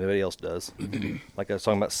just like anybody else does. Like I was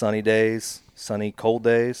talking about, sunny days, sunny, cold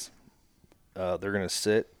days, they're going to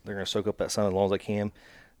sit. They're going to soak up that sun as long as they can,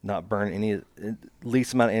 not burn any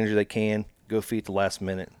least amount of energy they can, go feed at the last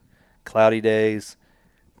minute. Cloudy days,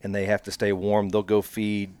 and they have to stay warm, they'll go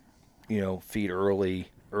feed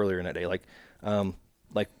earlier in that day. Like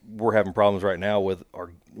we're having problems right now with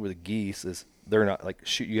the geese. Is they're not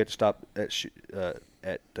like you have to stop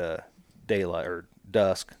at daylight or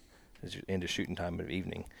dusk is into shooting time of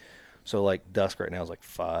evening. So like dusk right now is like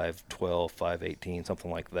 5:12, 5:18,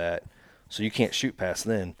 something like that. So you can't shoot past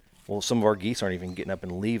then. Well, some of our geese aren't even getting up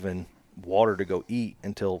and leaving water to go eat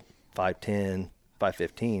until 5:10,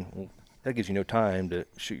 5:15. Well, that gives you no time to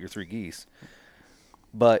shoot your 3 geese.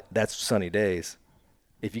 But that's sunny days.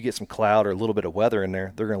 If you get some cloud or a little bit of weather in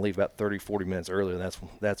there, they're going to leave about 30, 40 minutes earlier.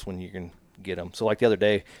 That's when you can get them. So like the other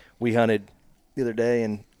day, we hunted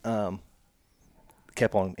and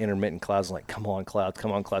kept on intermittent clouds. Like, come on clouds.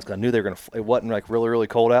 Cause I knew they were going to. It wasn't like really, really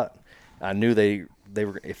cold out. I knew they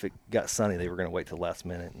were. If it got sunny, they were going to wait till the last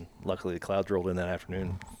minute. And luckily, the clouds rolled in that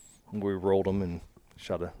afternoon. We rolled them and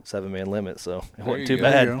shot a 7-man limit, so it wasn't too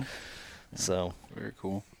bad. So very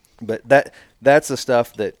cool. But that's the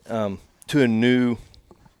stuff that to a new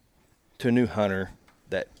hunter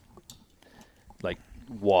that like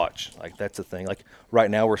watch, like that's the thing. Like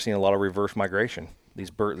right now we're seeing a lot of reverse migration.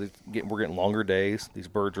 These birds we're getting longer days. These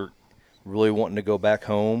birds are really wanting to go back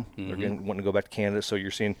home. They're wanting to go back to Canada. So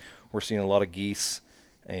we're seeing a lot of geese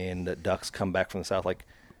and ducks come back from the south. Like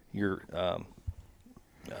your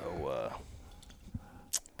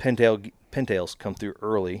pintails come through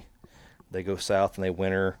early. They go south and they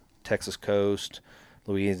winter Texas coast,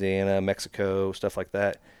 Louisiana, Mexico, stuff like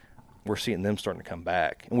that. We're seeing them starting to come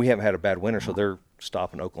back. And we haven't had a bad winter, so they're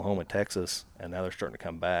stopping Oklahoma, Texas, and now they're starting to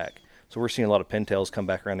come back. So we're seeing a lot of pintails come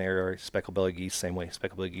back around the area. Speckled-bellied geese, same way.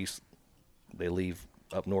 Speckled-bellied geese, they leave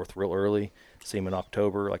up north real early. See them in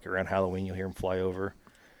October, like around Halloween, you'll hear them fly over.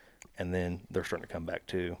 And then they're starting to come back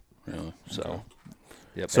too. Really? So, okay.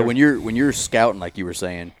 Yep. So when you're scouting, like you were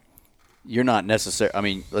saying, you're not necessarily. I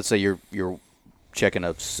mean, let's say you're checking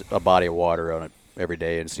a body of water on it every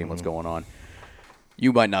day and seeing what's going on.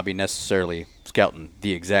 You might not be necessarily scouting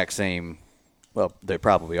the exact same. Well, they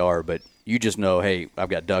probably are, but you just know, hey, I've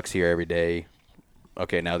got ducks here every day.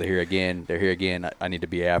 Okay, now they're here again. They're here again. I need to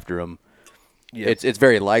be after them. Yep. It's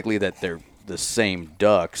very likely that they're the same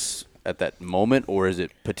ducks at that moment, or is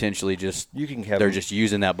it potentially just they're just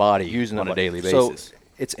using that body on a daily basis? So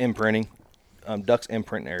it's imprinting. Ducks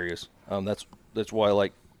imprint areas. That's why I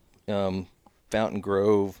like Fountain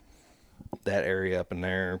Grove, that area up in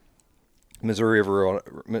there, Missouri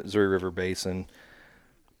River Basin.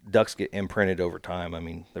 Ducks get imprinted over time. I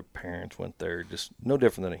mean, their parents went there, just no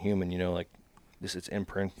different than a human. Like this, it's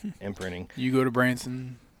imprinting. You go to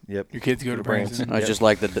Branson. Yep. Your kids go to Branson. It's just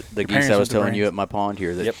like the geese I was telling you at my pond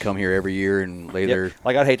here that come here every year and lay their.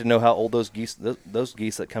 Like I'd hate to know how old those geese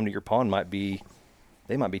that come to your pond might be.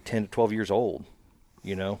 They might be 10 to 12 years old.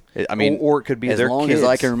 I mean, or it could be their kids. As long as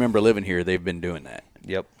I can remember living here, they've been doing that.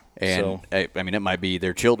 Yep. And I mean, it might be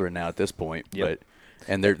their children now at this point. Yep.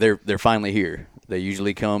 And they're finally here. They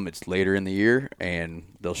usually come. It's later in the year, and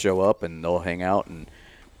they'll show up and they'll hang out, and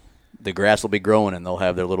the grass will be growing, and they'll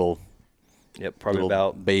have their little. Yep, probably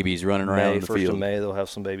about babies running around the field. 1st of May, they'll have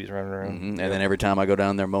some babies running around. Mm-hmm. And then every time I go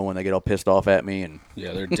down there mowing, they get all pissed off at me. And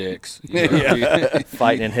yeah, they're dicks.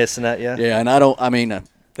 Fighting and hissing at you. Yeah, and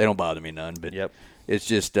they don't bother me none. But it's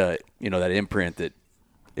just, that imprint that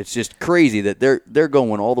it's just crazy that they're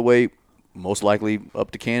going all the way, most likely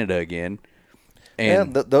up to Canada again.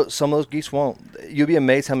 And some of those geese won't. You'll be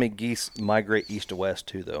amazed how many geese migrate east to west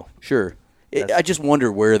too, though. Sure. I just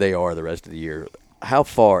wonder where they are the rest of the year. How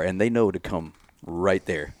far, and they know to come right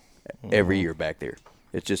there every year back there.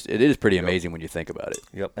 It is pretty amazing when you think about it.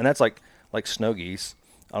 Yep, and that's like snow geese.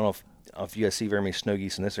 I don't know if you guys see very many snow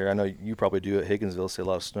geese in this area. I know you probably do at Higginsville, see a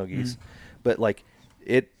lot of snow geese. But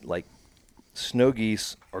snow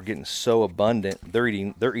geese are getting so abundant, they're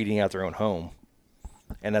eating out their own home.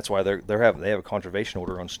 And that's why they have a conservation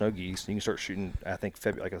order on snow geese. You can start shooting. I think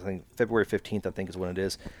February 15th. I think is when it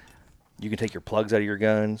is. You can take your plugs out of your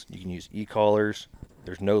guns. You can use e-collars.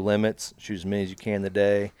 There's no limits. Shoot as many as you can in the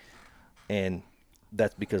day, and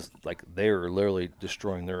that's because they are literally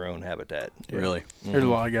destroying their own habitat. Really, there's a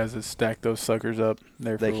lot of guys that stack those suckers up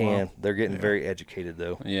there. They can. They're getting very educated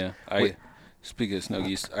though. Yeah. Speaking of snow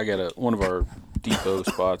geese, I got one of our depot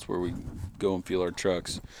spots where we go and fuel our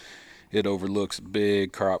trucks. It overlooks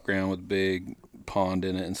big crop ground with big pond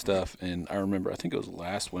in it and stuff. And I remember, I think it was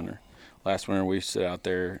last winter. Last winter we sit out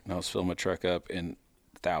there and I was filling my truck up in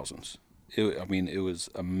thousands. It was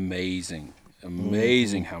amazing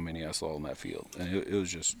how many I saw in that field. And it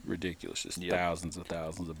was just ridiculous. Just thousands of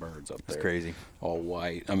birds up there. It's crazy. All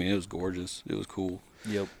white. I mean, it was gorgeous. It was cool.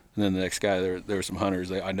 Yep. And then the next guy, there were some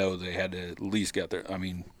hunters. I know they had to at least get there. I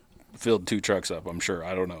mean, filled 2 trucks up, I'm sure.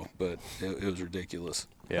 I don't know. But it was ridiculous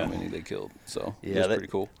how many they killed. So it was pretty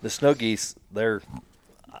cool. The snow geese, they're,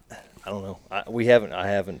 I don't know. I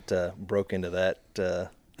haven't broke into that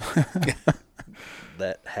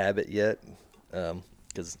that habit yet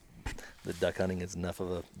because the duck hunting is enough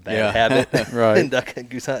of a bad habit in duck and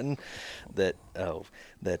goose hunting that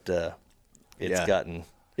it's gotten.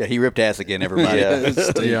 Yeah, he ripped ass again, everybody.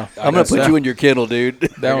 Yeah. I'm going to put you in your kennel, dude.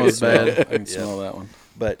 That was bad. I can smell that one.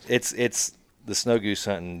 But it's the snow goose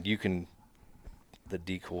hunting. You can the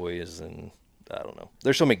decoys and I don't know.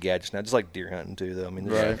 There's so many gadgets now, just like deer hunting too. Though I mean,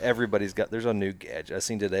 everybody's got. There's a new gadget. I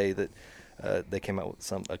seen today that they came out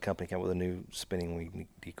with a company came out with a new spinning wing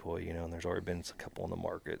decoy. And there's already been a couple on the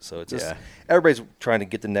market. So it's just everybady's trying to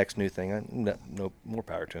get the next new thing. No more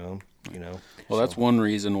power to them. Well, that's one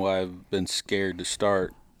reason why I've been scared to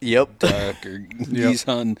start. Duck or geese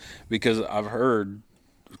hunting because I've heard.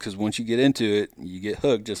 Because once you get into it, you get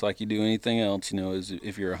hooked just like you do anything else. As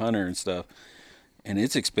if you're a hunter and stuff, and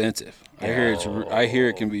it's expensive. I hear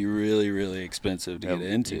it can be really, really expensive to get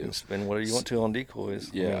into. You can spend whatever you want to on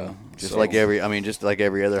decoys. Yeah, just like every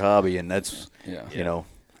other hobby, and that's you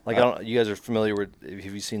guys are familiar with?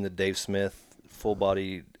 Have you seen the Dave Smith full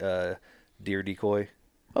body deer decoy?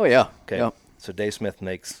 Oh yeah. Okay. Yeah. So Dave Smith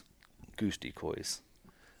makes goose decoys,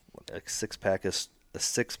 a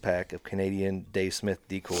 6-pack of Canadian Dave Smith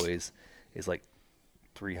decoys is like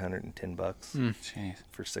 $310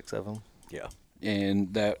 for 6 of them. Yeah.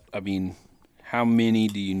 And how many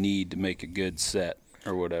do you need to make a good set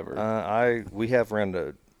or whatever? We have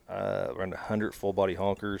around 100 full body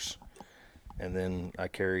honkers, and then I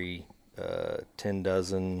carry 10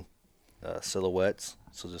 dozen silhouettes.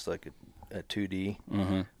 So just like a 2D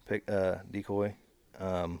decoy.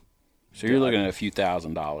 So you're looking at a few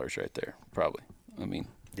 $1,000s right there, probably.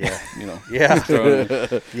 Yeah.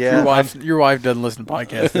 Yeah. Your wife doesn't listen to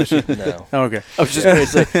podcasts, does she? No. Oh, okay. I was just going to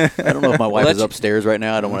say, I don't know if my wife is upstairs right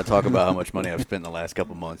now. I don't want to talk about how much money I've spent in the last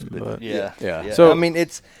couple of months. But Yeah. So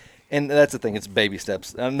and that's the thing. It's baby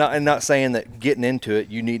steps. I'm not saying that getting into it,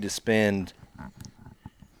 you need to spend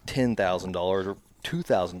 $10,000 or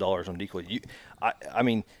 $2,000 on decoys. You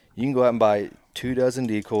can go out and buy 2 dozen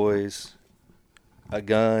decoys, a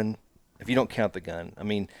gun. If you don't count the gun,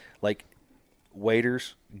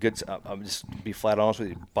 waders, good. I'll just be flat honest with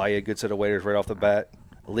you. Buy a good set of waders right off the bat.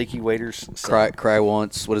 Leaky waders. Cry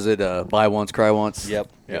once. What is it? Buy once, cry once. Yep.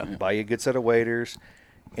 Yeah. Buy a good set of waders,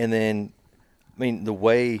 and then, the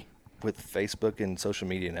way with Facebook and social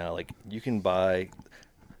media now, you can buy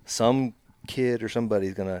some kid or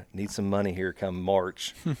somebody's gonna need some money here come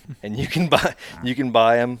March, and you can buy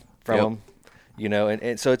them from them,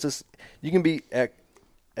 and so it's just you can be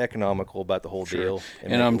economical about the whole deal.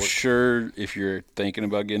 And I'm sure if you're thinking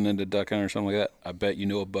about getting into duck hunting or something like that, I bet you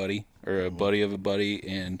know a buddy or a buddy of a buddy,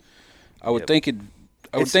 and I would think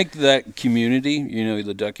that community,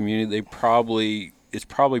 the duck community, it's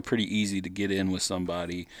probably pretty easy to get in with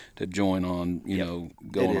somebody to join on,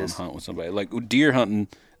 going on hunt with somebody. Like deer hunting,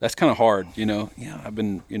 that's kind of hard, I've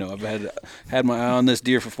been, I've had my eye on this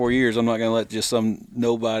deer for 4 years. I'm not going to let just some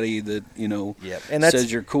nobody that, and that's, says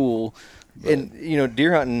you're cool. But. And,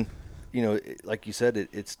 deer hunting, like you said,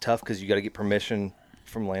 it's tough because you got to get permission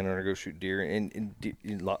from landowner to go shoot deer. And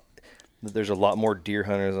there's a lot more deer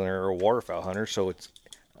hunters than there are waterfowl hunters. So it's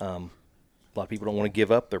a lot of people don't want to give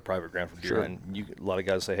up their private ground for deer hunting. A lot of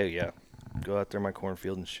guys say, hey, go out there in my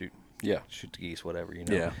cornfield and shoot the geese, whatever,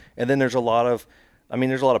 Yeah. And then there's a lot of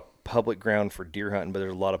public ground for deer hunting, but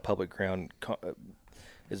there's a lot of public ground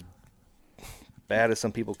as bad as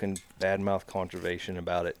some people can badmouth conservation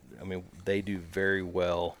about it. They do very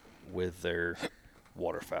well with their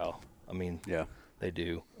waterfowl. I mean, Yeah. they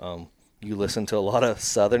do. You listen to a lot of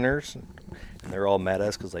Southerners, and they're all mad at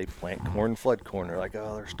us because they plant corn, flood corn. They're like,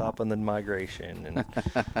 oh, they're stopping the migration and all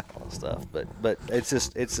that stuff. But it's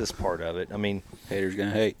just part of it. I mean, Haters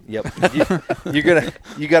gonna hate. yep. You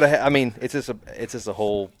gotta. I mean, it's just a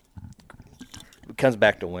whole. It comes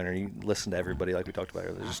back to winter. You listen to everybody like we talked about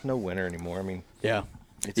earlier. There's just no winter anymore. I mean, Yeah.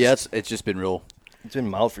 It's It's just been real. it's been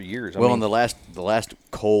mild for years. Well, in the last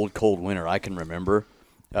cold winter I can remember,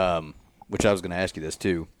 which I was going to ask you this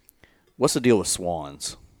too. What's the deal with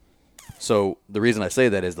swans? So the reason I say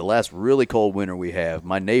that is the last really cold winter we have,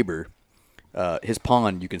 my neighbor, his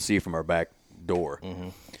pond you can see from our back door,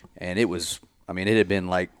 and it was. I mean, it had been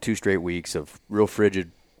like 2 straight weeks of real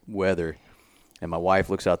frigid weather, and my wife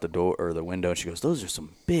looks out the door or the window and she goes, "Those are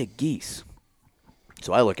some big geese."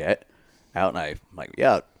 So I look out and I'm like,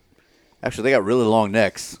 "Yeah, actually they got really long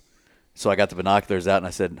necks." So I got the binoculars out and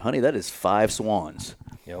I said, "Honey, that is 5 swans."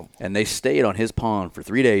 Yep. And they stayed on his pond for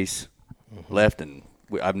 3 days, left, and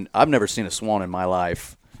I've never seen a swan in my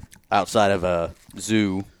life outside of a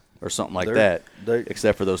zoo or something like They're- that,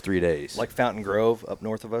 except for those 3 days. like Fountain Grove up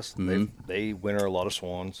north of us, they winter a lot of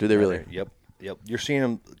swans. Do they really? Down there. Yep. You're seeing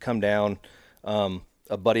them come down.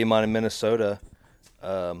 A buddy of mine in Minnesota,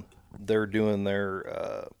 they're doing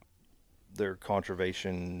their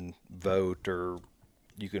conservation vote, or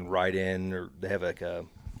you can write in, or they have like a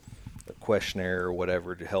questionnaire or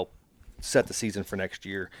whatever to help set the season for next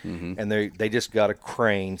year. And they just got a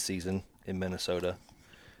crane season in Minnesota.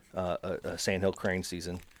 A sandhill crane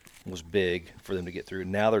season was big for them to get through.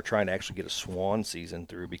 Now they're trying to actually get a swan season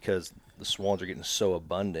through because the swans are getting so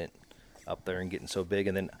abundant up there and getting so big.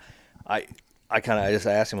 And then I just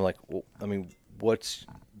asked him, like, well, I mean, what's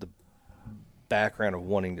the background of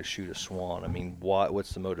wanting to shoot a swan? I mean,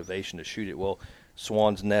 what's the motivation to shoot it? Well,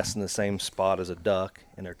 swans nest in the same spot as a duck,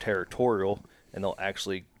 and they're territorial, and they'll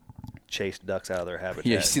actually chase ducks out of their habitat.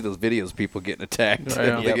 yeah, you see those videos of people getting attacked Oh,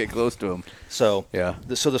 yeah. if they get close to them. So Yeah.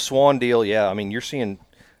 so the swan deal, yeah. I mean, you're seeing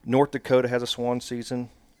North Dakota has a swan season.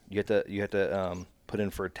 You have to put in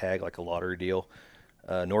for a tag like a lottery deal.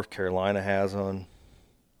 North Carolina has one.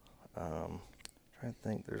 Trying to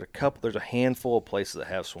think, there's a handful of places that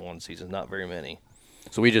have swan seasons. Not very many.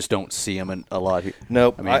 So we just don't see them a lot here.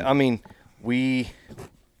 Nope. I mean-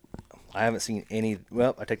 I haven't seen any.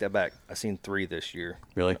 Well, I take that back. I've seen 3 this year.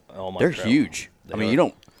 Really? All my They're travel. huge. They I mean, are. you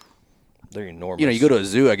don't. They're enormous. You go to a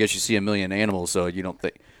zoo, I guess you see a million animals, so you don't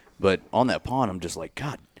think. But on that pond, I'm just like,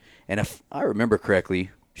 God. And if I remember correctly,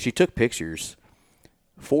 she took pictures.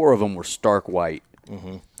 4 of them were stark white,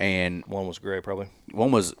 and One was gray, probably.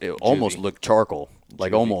 one was it almost Juvie. looked charcoal,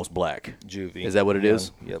 like Juvie. almost black. Juvie. Is that what it Young.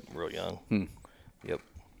 is? Yep, real young. Yep.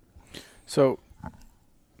 So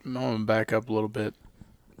I'm going to back up a little bit.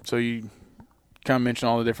 So you kind of mentioned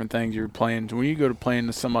all the different things you're playing. When you go to play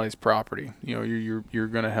into somebody's property, you're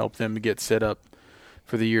going to help them to get set up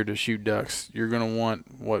for the year to shoot ducks. You're going to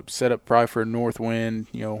want set up probably for a north wind,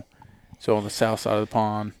 so on the south side of the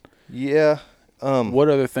pond. Yeah. What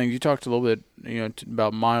other things? You talked a little bit,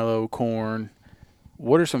 about milo, corn.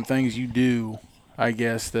 What are some things you do, I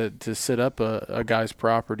guess, that to set up a guy's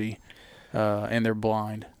property and they're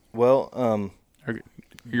blind? Well, Or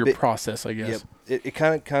your Bit- process, I guess. Yep. It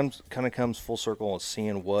kind of comes full circle on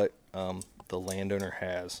seeing what the landowner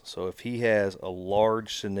has. So if he has a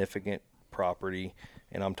large, significant property,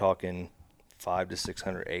 and I'm talking 500 to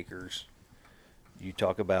 600 acres, you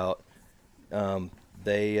talk about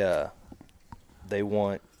they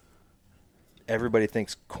want. Everybody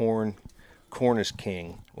thinks corn is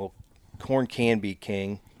king. Well, corn can be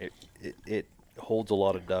king. It holds a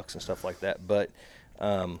lot of ducks and stuff like that, but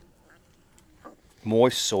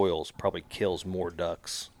moist soils probably kills more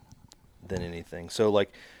ducks than anything. So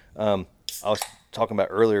like I was talking about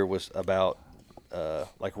earlier was about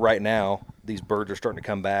like right now these birds are starting to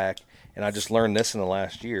come back, and I just learned this in the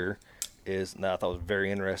last year that I thought was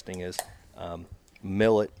very interesting is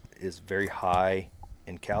millet is very high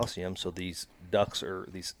in calcium, so these ducks or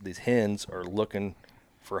these hens are looking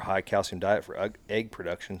for a high calcium diet for egg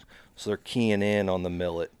production, so they're keying in on the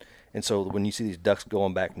millet. And so when you see these ducks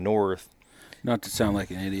going back north, Not to sound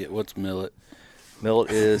like an idiot, what's millet?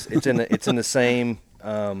 millet is it's in the same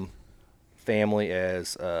family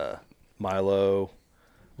as milo.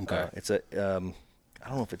 Okay. It's I don't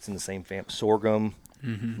know if it's in the same family. Sorghum,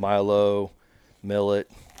 milo, millet.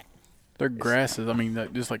 They're grasses. I mean,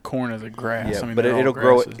 just like corn is a grass. Yeah, I mean, but they're all it'll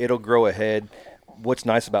grow. grasses. It'll grow ahead. What's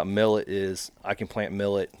nice about millet is I can plant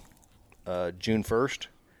millet June 1st,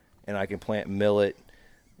 and I can plant millet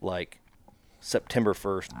like September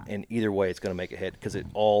 1st, and either way, it's going to make a head because it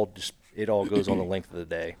all goes on the length of the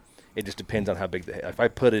day. It just depends on how big the head. If I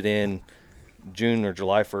put it in June or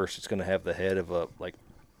July 1st, it's going to have the head of a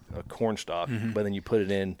corn stalk, but then you put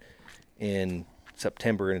it in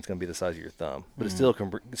September and it's going to be the size of your thumb. But it's still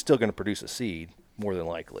going to produce a seed more than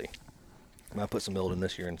likely. I put some millet in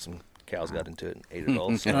this year and some cows got into it and ate it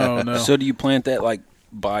all. So. Oh no! So do you plant that like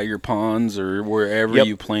by your ponds or wherever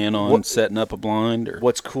you plan on setting up a blind? Or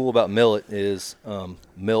what's cool about millet is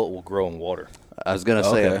millet will grow in water. I was gonna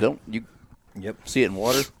say, don't you? Yep. See it in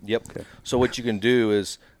water. Yep. Okay. So what you can do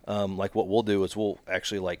is, like what we'll do is we'll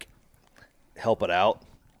actually like help it out,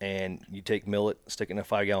 and you take millet, stick it in a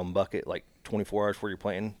 5-gallon bucket, like 24 hours before you're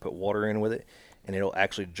planting, put water in with it, and it'll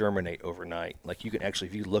actually germinate overnight. Like you can actually,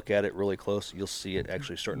 if you look at it really close, you'll see it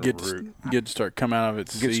actually starting to root. Get to start coming out of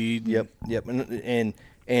its seed. Yep.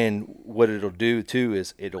 And what it'll do too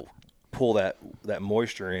is it'll pull that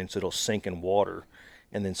moisture in, so it'll sink in water,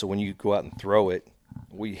 and then so when you go out and throw it,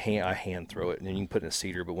 I hand throw it, and then you can put it in a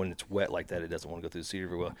seeder. But when it's wet like that, it doesn't want to go through the seeder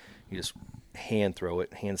very well. You just hand throw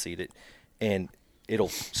it, hand seed it, and it'll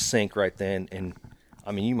sink right then. And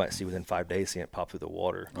I mean, you might see within 5 days seeing it pop through the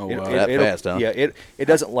water. Oh, wow. That fast, huh? Yeah, it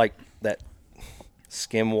doesn't like that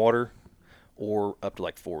skim water or up to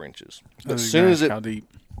like 4 inches. But as soon as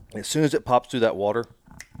it pops through that water,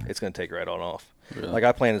 it's going to take right on off. Really? Like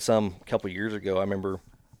I planted some a couple years ago. I remember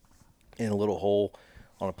in a little hole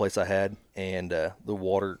on a place I had, and the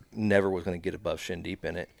water never was going to get above shin deep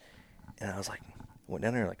in it. And I was like, went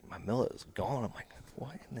down there, like my millet is gone. I'm like,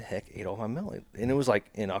 what in the heck ate all my millet? And it was like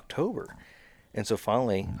in October. And so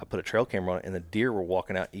finally, I put a trail camera on it, and the deer were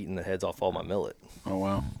walking out eating the heads off all my millet. Oh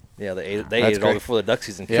wow! Yeah, they ate it all before the duck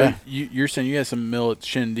season. Yeah, you're saying you had some millet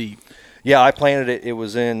shin deep. Yeah, I planted it. It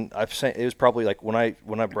was probably like when I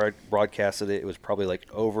broadcasted it, it was probably like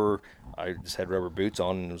over. I just had rubber boots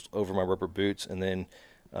on, and it was over my rubber boots. And then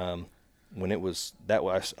when it was that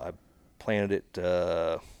way, I planted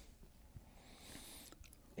it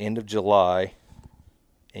end of July,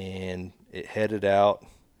 and it headed out,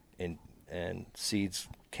 and seeds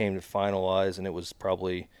came to finalize, and it was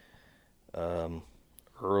probably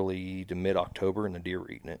early to mid-October, and the deer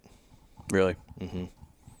were eating it. Really? Mm-hmm.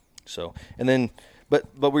 So, and then, but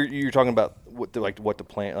you're talking about what to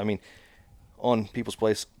plant. I mean, on people's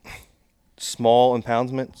place, small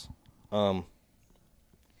impoundments.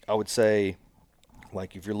 I would say,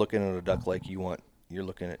 like if you're looking at a duck lake, you're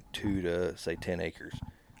looking at 2 to say 10 acres.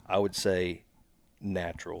 I would say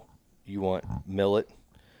natural. You want millet,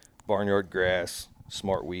 barnyard grass,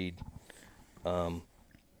 smartweed.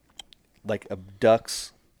 Like a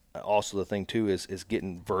ducks. Also, the thing too is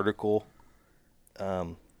getting vertical.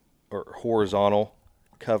 Or horizontal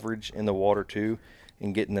coverage in the water too,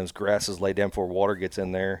 and getting those grasses laid down before water gets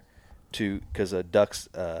in there, because a duck's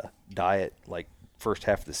diet, like first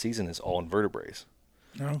half of the season, is all invertebrates.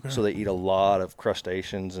 Okay. So they eat a lot of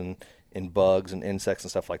crustaceans and bugs and insects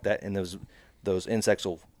and stuff like that, and those insects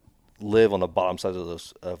will live on the bottom side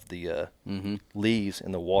of the leaves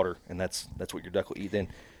in the water, and that's what your duck will eat then.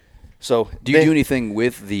 So do you do anything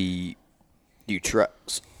with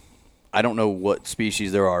I don't know what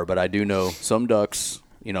species there are, but I do know some ducks,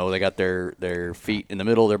 they got their feet in the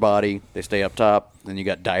middle of their body. They stay up top. Then you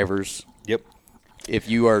got divers. Yep. If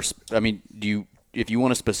you want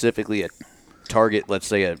to specifically target, let's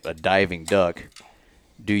say a diving duck,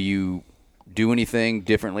 do you do anything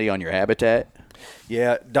differently on your habitat?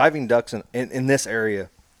 Yeah, diving ducks in this area,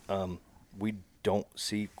 we don't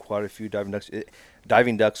see quite a few diving ducks.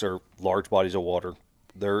 Diving ducks are large bodies of water.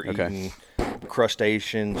 They're eating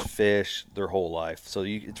crustaceans, fish, their whole life. So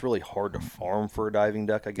it's really hard to farm for a diving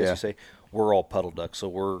duck, I guess you say. We're all puddle ducks.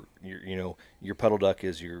 So your puddle duck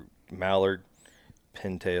is your mallard,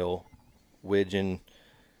 pintail, widgeon,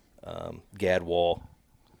 gadwall,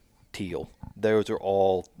 teal. Those are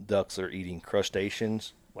all ducks that are eating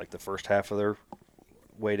crustaceans, like the first half of their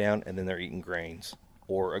way down, and then they're eating grains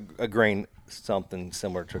or a grain, something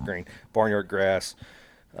similar to a grain. Barnyard grass,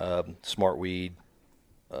 smartweed,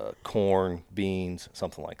 corn, beans,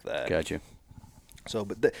 something like that. Gotcha. So,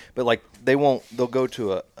 but like they'll go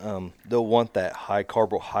to they'll want that high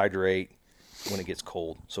carbohydrate when it gets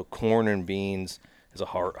cold. So corn and beans is a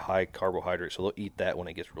high carbohydrate, so they'll eat that when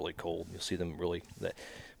it gets really cold. You'll see them really that.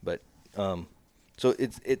 But so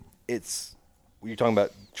it's you're talking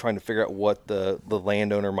about trying to figure out what the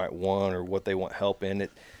landowner might want or what they want help in.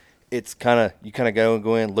 It's kind of you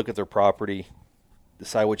go in, look at their property,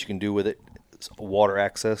 decide what you can do with it. Water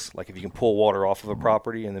access, like if you can pull water off of a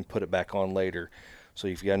property and then put it back on later. So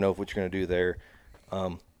if you got to know what you're going to do there,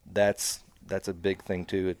 that's a big thing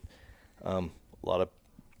too. I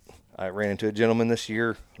ran into a gentleman this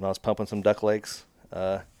year when I was pumping some duck lakes.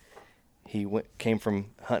 He came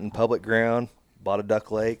from hunting public ground, bought a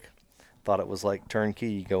duck lake. thought it was like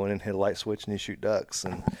turnkey. You go in and hit a light switch and you shoot ducks.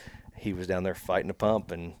 And he was down there fighting a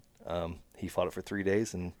pump, and he fought it for 3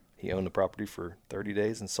 days, and he owned the property for 30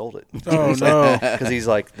 days and sold it. Oh, no. Because he's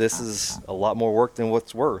like, this is a lot more work than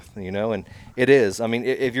what's worth, and it is. I mean,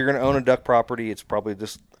 if you're going to own a duck property, it's probably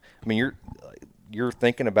just, I mean, you're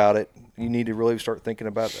thinking about it. You need to really start thinking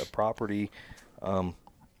about a property,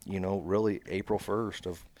 really April 1st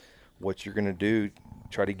of what you're going to do,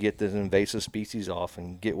 try to get the invasive species off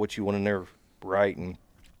and get what you want in there right. And,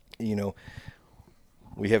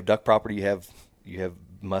 we have duck property, you have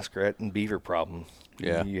muskrat and beaver problems.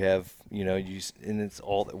 Yeah. You have, and it's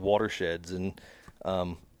all watersheds, and,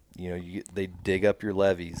 they dig up your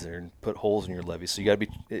levees or put holes in your levees. So you got to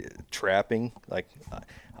be trapping. Like,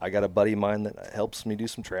 I got a buddy of mine that helps me do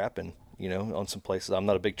some trapping, on some places. I'm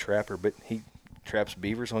not a big trapper, but he traps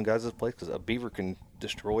beavers on guys' place because a beaver can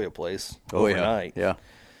destroy a place overnight. Yeah.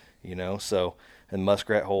 So, and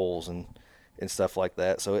muskrat holes and stuff like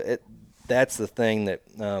that. So that's the thing that,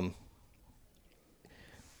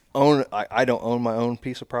 I don't own my own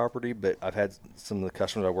piece of property, but I've had some of the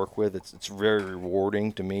customers I work with. It's very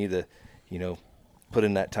rewarding to me to, put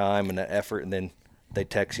in that time and that effort, and then they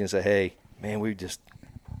text you and say, "Hey, man, we just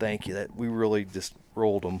thank you that we really just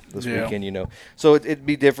rolled them this weekend." So it'd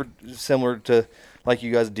be different, similar to like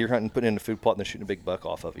you guys deer hunting, putting in a food plot and then shooting a big buck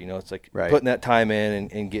off of it. It's like putting that time in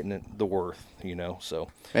and getting it the worth. So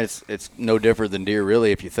And it's no different than deer,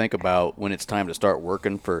 really, if you think about when it's time to start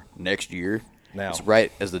working for next year. Now. It's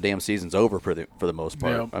right as the damn season's over for the most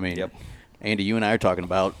part. Yep. I mean, Andy, you and I are talking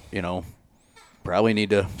about, probably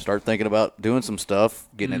need to start thinking about doing some stuff,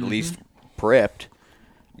 getting at least prepped.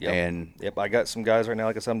 Yep. And I got some guys right now.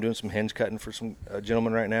 Like I said, I'm doing some hinge cutting for some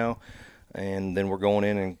gentlemen right now, and then we're going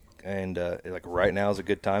in and like right now is a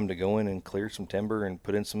good time to go in and clear some timber and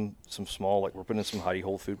put in some small, like we're putting in some hidey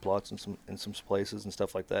hole food plots in some places and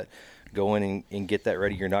stuff like that. Go in and get that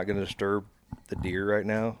ready. You're not going to disturb the deer right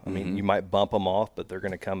now. I mean, you might bump them off, but they're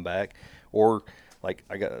going to come back. Or like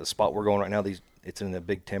I got a spot we're going right now. It's in a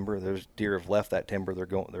big timber. Those deer have left that timber.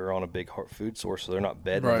 They're on a big food source, so they're not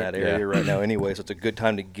bedding in that area right now anyway. So it's a good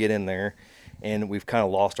time to get in there. And we've kind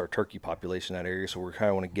of lost our turkey population in that area, so we're kind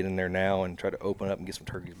of want to get in there now and try to open up and get some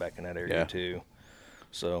turkeys back in that area too.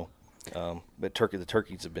 So, but the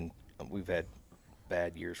turkeys have been. We've had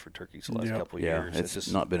bad years for turkeys the last couple of years. It's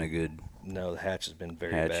just not been a good. No, the hatch has been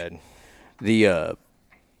very bad. The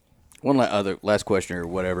one last question or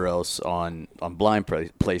whatever else on blind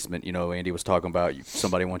placement. Andy was talking about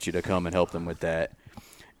somebody wants you to come and help them with that.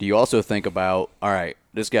 Do you also think about, all right,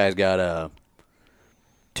 this guy's got a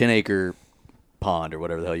 10-acre pond or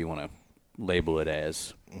whatever the hell you want to label it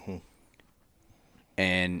as,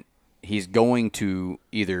 and he's going to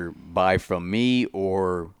either buy from me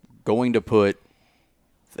or going to put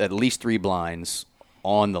at least 3 blinds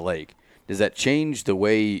on the lake? Does that change the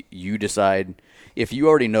way you decide? If you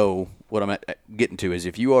already know what I'm getting to is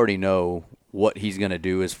if you already know what he's going to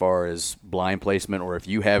do as far as blind placement, or if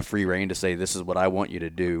you have free reign to say this is what I want you to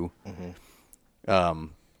do,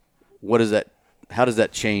 what does that? How does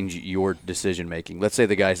that change your decision making? Let's say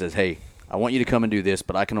the guy says, "Hey, I want you to come and do this,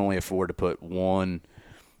 but I can only afford to put one,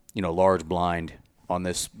 large blind on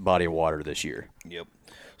this body of water this year." Yep.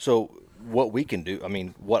 So what we can do,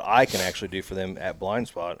 what I can actually do for them at Blind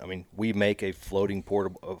Spot, we make a floating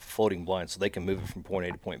blind so they can move it from point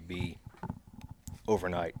A to point B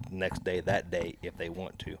overnight, next day, that day, if they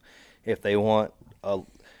want to. If they want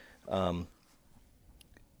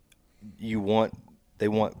they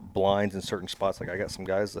want blinds in certain spots. Like I got some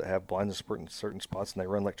guys that have blinds in certain spots and they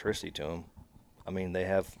run electricity to them. They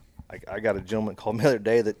have, I got a gentleman called me the other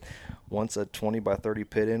day that wants a 20 by 30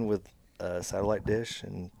 pit in with a satellite dish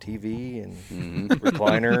and TV and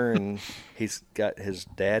recliner, and he's got his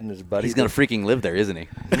dad and his buddy. He's gonna freaking live there, isn't he?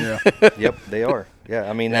 Yeah. Yep, they are.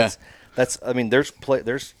 Yeah, that's.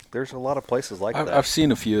 There's a lot of places like that. I've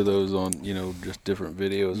seen a few of those on just different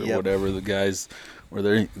videos or whatever. The guys where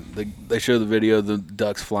they show the video of the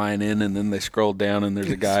ducks flying in, and then they scroll down and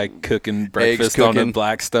there's a guy cooking breakfast on a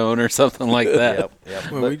Blackstone or something like that.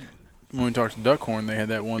 Yep. Well, when we talked to Duckhorn, they had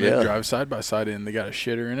that one that drives side by side in. They got a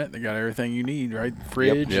shitter in it. They got everything you need, right?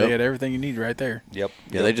 Fridge. Yep. They had everything you need right there. Yep.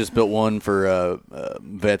 Yeah, they just built one for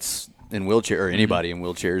vets in wheelchair or anybody in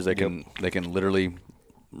wheelchairs. They can literally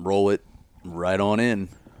roll it right on in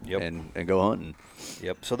and go hunting.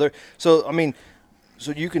 Yep. So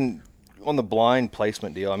you can on the blind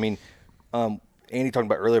placement deal. Andy talked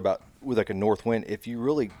about earlier about with like a north wind. If you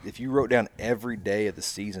wrote down every day of the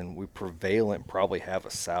season, we prevalent probably have a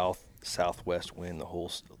southwest wind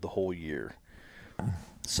the whole year.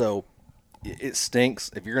 So it stinks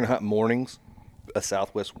if you're going to hunt mornings a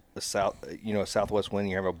southwest wind,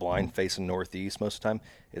 you have a blind facing northeast most of the time,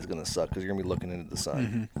 it's going to suck because you're going to be looking into the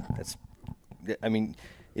sun.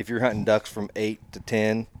 If you're hunting ducks from 8 to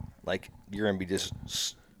 10, like, you're going to be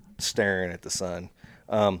just staring at the sun.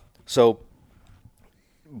 So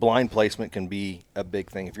blind placement can be a big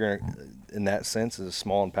thing. If you're in that sense, is a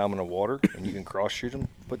small impoundment of water and you can cross shoot them,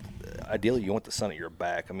 but ideally you want the sun at your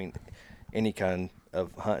back. I mean, any kind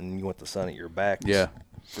of hunting, you want the sun at your back. Yeah.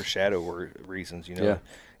 For shadow reasons,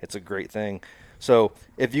 it's a great thing. So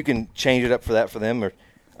if you can change it up for that for them, or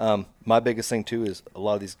my biggest thing too is a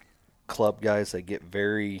lot of these club guys, they get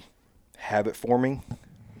very habit forming.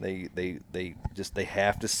 They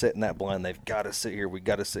have to sit in that blind. They've got to sit here. We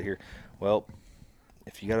got to sit here. Well,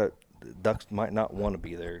 if ducks might not want to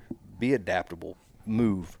be there. Be adaptable.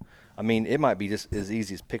 Move. I mean, it might be just as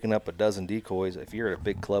easy as picking up a dozen decoys. If you're at a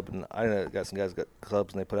big club, and I know got some guys got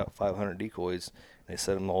clubs and they put out 500 decoys, and they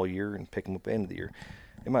set them all year and pick them up at the end of the year.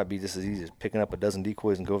 It might be just as easy as picking up a dozen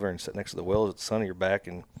decoys and go over and sit next to the wells at the sun of your back,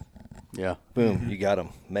 and boom, you got them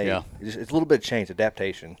made. Yeah. It's a little bit of change,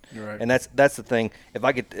 adaptation. Right. And that's the thing. If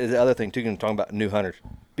I get the other thing too, I'm talking about new hunters.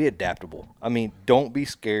 Be adaptable. I mean, don't be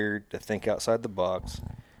scared to think outside the box.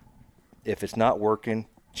 If it's not working,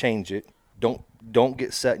 change it. Don't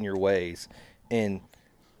get set in your ways. And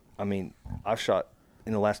I mean, I've shot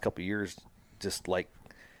in the last couple of years just like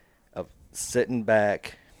of sitting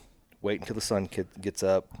back, waiting until the sun gets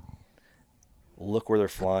up, look where they're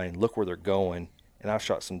flying, look where they're going. And I've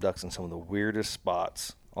shot some ducks in some of the weirdest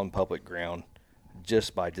spots on public ground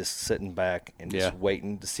just by just sitting back and just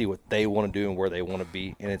waiting to see what they want to do and where they want to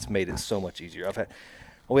be. And it's made it so much easier.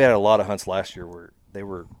 We had a lot of hunts last year where they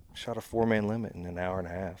were shot a 4-man limit in an hour and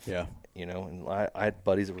a half. Yeah. And I had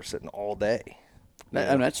buddies that were sitting all day.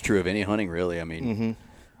 That's true of any hunting, really. I mean,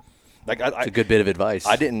 like it's a good bit of advice.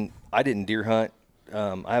 I didn't deer hunt.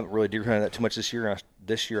 I haven't really deer hunted that too much this year.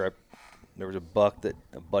 There was a buck that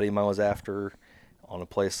a buddy of mine was after on a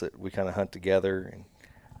place that we kind of hunt together, and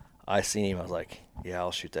I seen him. I was like, yeah,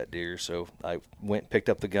 I'll shoot that deer. So I went and picked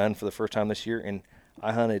up the gun for the first time this year, and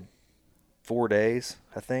I hunted 4 days,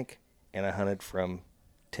 I think, and I hunted from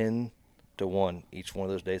 10 to 1 each one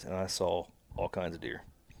of those days, and I saw all kinds of deer.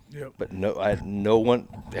 Yep. But I had no one.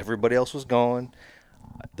 Everybody else was gone.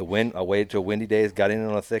 I waited till windy days, got in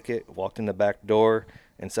on a thicket, walked in the back door,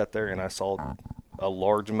 and sat there, and I saw a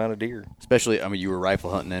large amount of deer. Especially, I mean, you were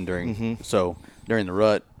rifle hunting then during the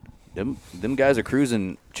rut. Them guys are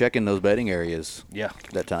cruising, checking those bedding areas. Yeah.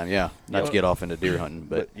 That time, yeah. Not to get off into deer hunting,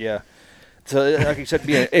 but yeah. So like you said,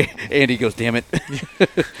 Andy goes, damn it.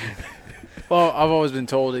 Well, I've always been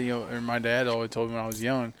told that, or my dad always told me when I was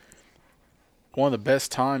young, one of the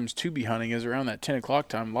best times to be hunting is around that 10 o'clock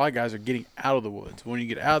time. A lot of guys are getting out of the woods. When you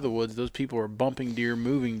get out of the woods, those people are bumping deer,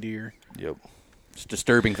 moving deer. Yep. It's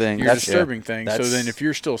disturbing things. You're disturbing things. So then if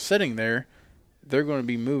you're still sitting there, they're going to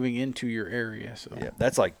be moving into your area. So yeah,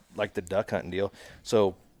 that's like the duck hunting deal.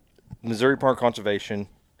 So Missouri Park Conservation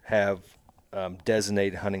have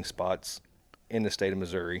designated hunting spots in the state of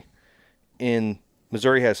Missouri.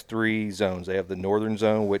 Missouri has 3 zones. They have the northern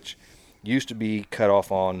zone, which used to be cut off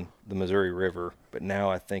on the Missouri River, but now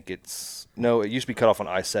I think it used to be cut off on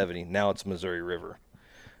I-70. Now it's Missouri River.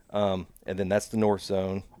 And then that's the north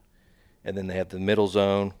zone. And then they have the middle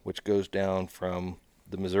zone, which goes down from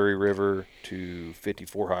the Missouri River to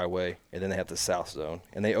 54 Highway. And then they have the south zone.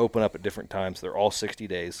 And they open up at different times. They're all 60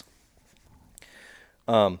 days.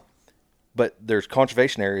 But there's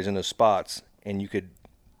conservation areas in those spots, and you could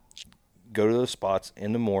go to those spots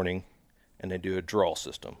in the morning, and they do a draw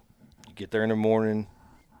system. You get there in the morning,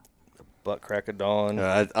 butt crack of dawn.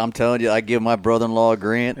 I'm telling you, I give my brother-in-law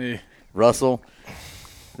Grant, Russell,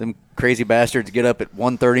 them crazy bastards get up at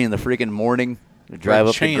 1:30 in the freaking morning, drive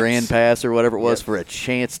up to Grand Pass or whatever it was for a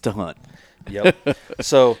chance to hunt. Yep.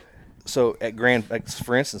 So at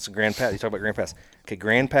for instance, Grand Pass, you talk about Grand Pass. Okay,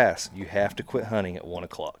 Grand Pass, you have to quit hunting at 1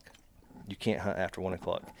 o'clock. You can't hunt after 1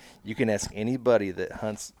 o'clock. You can ask anybody that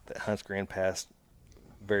hunts Grand Pass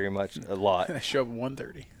very much a lot. They show up at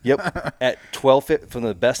 1:30. Yep. At 12, from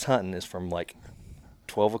the best hunting is from like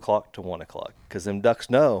 12 o'clock to 1 o'clock, because them ducks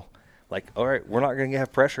know, like, all right, we're not going to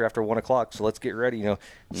have pressure after 1 o'clock, so let's get ready. Some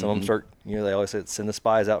of them start. They always say send the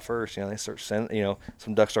spies out first. They start sending.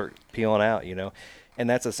 Some ducks start peeling out. And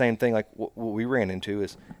that's the same thing. Like what we ran into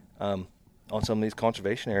is. On some of these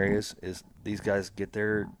conservation areas is these guys get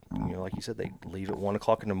there, like you said, they leave at 1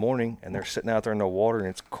 o'clock in the morning, and they're sitting out there in the water, and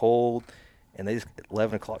it's cold, and they just,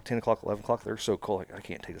 11 o'clock, 10 o'clock, 11 o'clock, they're so cold, like, I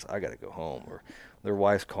can't take this, I got to go home, or their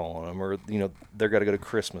wife's calling them, or, they're got to go to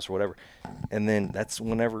Christmas or whatever. And then that's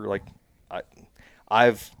whenever, like,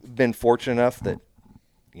 I've been fortunate enough that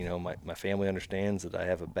you know, my family understands that I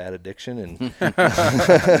have a bad addiction and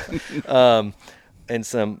and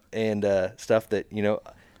stuff that, you know,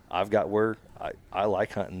 I've got where I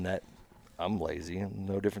like hunting that I'm lazy. I'm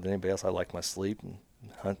no different than anybody else. I like my sleep and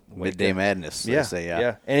hunt. Midday madness. Yeah,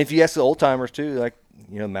 yeah. And if you ask the old timers too, like,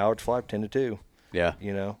 you know, mallards fly 10 to 2. Yeah.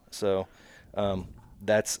 You know, so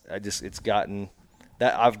it's gotten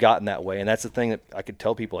that I've gotten that way, and that's the thing that I could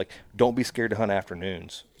tell people, like, don't be scared to hunt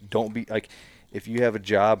afternoons. Don't be like, if you have a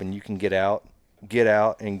job and you can get out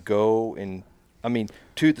and go. And I mean,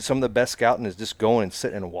 some of the best scouting is just going and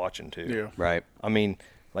sitting and watching too. Yeah. Right. I mean,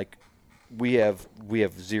 like, we have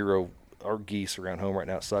 0 our geese around home right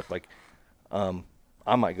now suck. Like,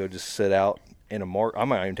 I might go just sit out in a mark. I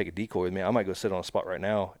might not even take a decoy with me. I might go sit on a spot right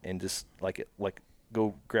now and just like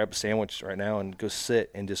go grab a sandwich right now and go sit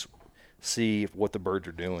and just see what the birds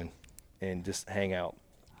are doing and just hang out.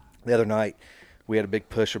 The other night we had a big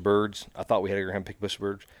push of birds. I thought we had a big push of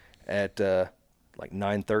birds at like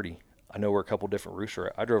 9:30. I know where a couple different roosts are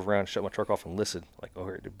at. I drove around, shut my truck off, and listened. Like, oh,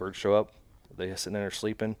 here, did birds show up? Are they sitting there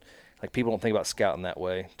sleeping? Like, people don't think about scouting that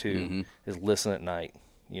way too. Is listen at night,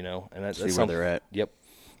 you know, and that's see where they're at. Yep.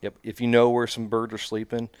 If you know where some birds are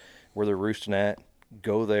sleeping, where they're roosting at,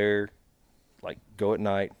 go there. Like, go at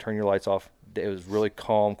night, turn your lights off. It was really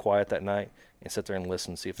calm, quiet that night, and sit there and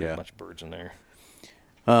listen, see if there's much birds in there.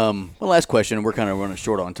 One last question. We're kind of running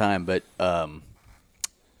short on time, but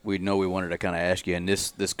we wanted to kind of ask you, and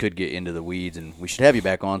this could get into the weeds, and we should have you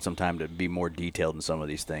back on sometime to be more detailed in some of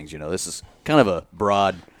these things. You know, this is kind of a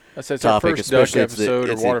broad That's our topic, first duck especially episode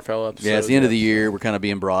or waterfowl episode. Yeah, it's the end of the year. We're kind of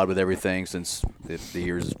being broad with everything since the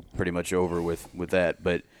year's pretty much over with that.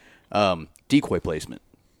 But decoy placement.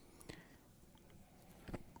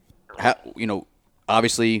 How, you know,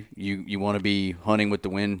 obviously you want to be hunting with the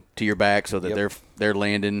wind to your back so that they're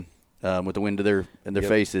landing with the wind to their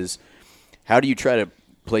faces. How do you try to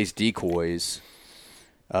place decoys?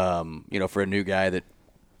 You know, for a new guy that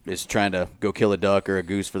is trying to go kill a duck or a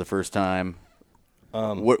goose for the first time.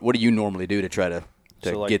 What do you normally do to try to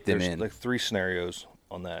get them in? Like 3 scenarios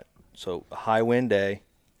on that. So a high wind day,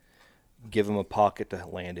 give them a pocket to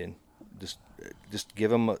land in. Just give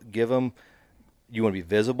them. You want to be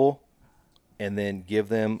visible, and then give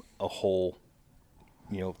them a hole,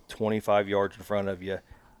 25 yards in front of you,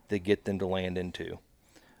 to get them to land into.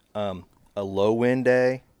 A low wind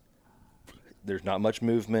day, there's not much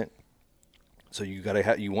movement, so you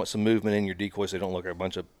want some movement in your decoys so they don't look like a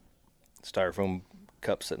bunch of styrofoam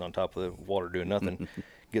cups sitting on top of the water doing nothing.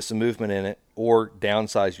 Get some movement in it, or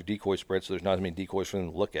downsize your decoy spread so there's not as many decoys for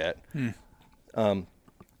them to look at. And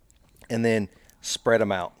then spread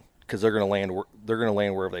them out, because they're going to land. They're going to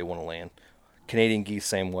land wherever they want to land. Canadian geese,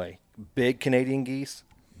 same way. Big Canadian geese,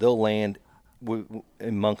 they'll land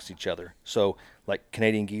amongst each other. So, like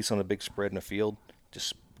Canadian geese on a big spread in a field,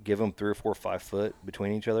 just give them 3 or 4 or 5 foot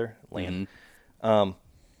between each other, land. And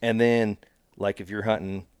then, like if you're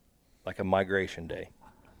hunting like a migration day,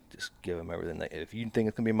 just give them everything. If you think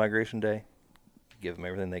it's going to be a migration day, give them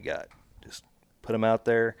everything they got. Just put them out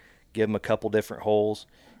there, give them a couple different holes,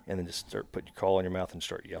 and then just put your call in your mouth and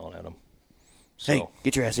start yelling at them. So, hey,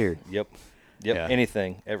 get your ass here. Yep. Yeah.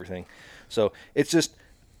 Anything, everything. So it's just,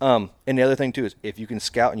 and the other thing too is, if you can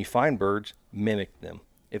scout and you find birds, mimic them.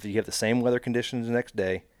 If you have the same weather conditions the next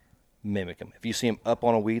day, mimic them. If you see them up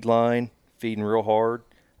on a weed line feeding real hard,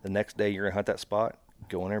 the next day you're gonna hunt that spot,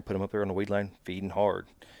 go in there and put them up there on the weed line feeding hard.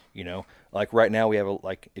 Like right now we have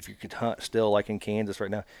if you could hunt still, like in Kansas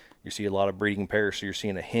right now, you see a lot of breeding pairs. So you're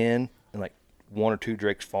seeing a hen and like 1 or 2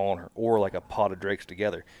 drakes fall on her, or like a pod of drakes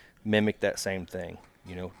together. Mimic that same thing.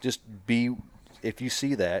 If you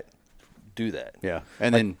see that, do that. Yeah,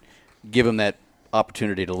 and then give them that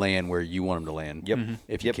opportunity to land where you want them to land. Yep.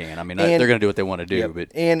 If you can. I mean, they're going to do what they want to do. Yep.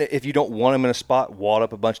 But and if you don't want them in a spot, wad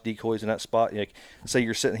up a bunch of decoys in that spot. Like, say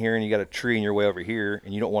you're sitting here and you got a tree in your way over here,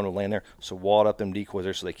 and you don't want them to land there, so wad up them decoys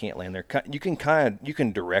there so they can't land there. You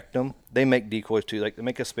can direct them. They make decoys too. Like, they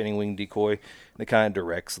make a spinning wing decoy. That kind of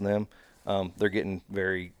directs them. They're getting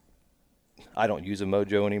very. I don't use a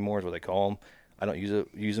mojo anymore, is what they call them. I don't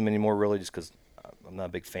use them anymore really, just because I'm not a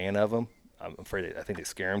big fan of them. I'm afraid I think they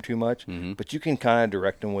scare them too much. But you can kind of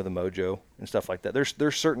direct them with a mojo and stuff like that.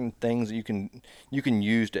 There's certain things that you can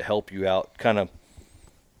use to help you out, kind of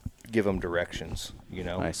give them directions.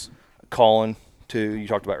 Nice. Calling too. You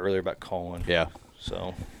talked about earlier about calling. Yeah.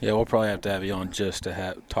 So yeah, we'll probably have to have you on just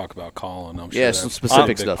to talk about calling. I'm sure. Yeah, some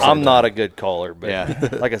specific stuff. I'm not a good caller, but yeah.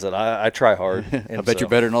 Like I said, I try hard. I bet you're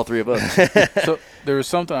better than all 3 of us. So there was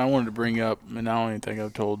something I wanted to bring up, and I don't even think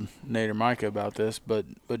I've told Nate or Micah about this, but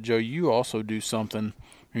Joe, you also do something,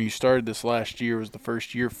 and you started this last year, was the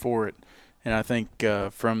first year for it, and I think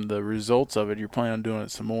from the results of it, you're planning on doing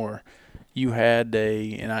it some more. You had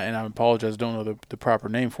and I apologize, don't know the proper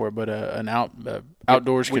name for it, but an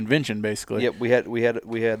outdoors convention basically. Yep, we had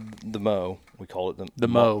the Mo. We call it the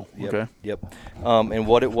Mo. Yep, Okay. Yep. And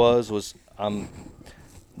what it was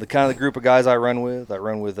the kind of the group of guys I run with.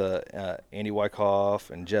 Andy Wyckoff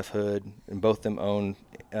and Jeff Hood, and both of them own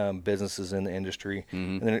businesses in the industry.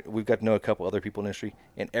 And then we've got to know a couple other people in the industry,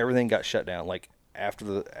 and everything got shut down. Like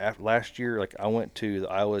after last year, like I went to the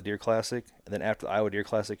Iowa Deer Classic, and then after the Iowa Deer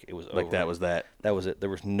Classic, it was over. That was that. That was it. There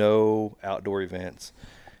was no outdoor events,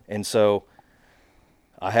 and so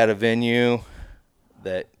I had a venue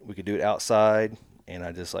that we could do it outside, and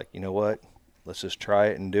I just like, you know what, let's just try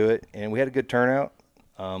it and do it, and we had a good turnout.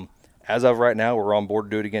 As of right now, we're on board to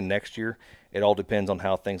do it again next year. It all depends on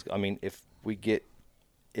how things. I mean, if we get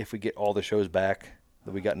all the shows back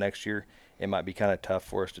that we got next year, it might be kind of tough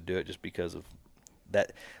for us to do it just because of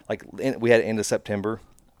that. Like we had it end of September,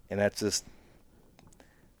 and that's just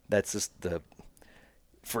the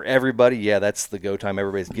for everybody. Yeah, that's the go time.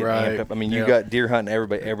 Everybody's getting amped up. I mean, you got deer hunting.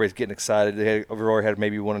 Everybody's getting excited. We've already had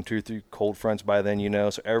maybe 1 or 2 or 3 cold fronts by then,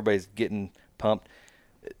 so everybody's getting pumped.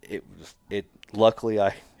 Luckily,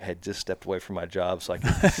 I had just stepped away from my job, so I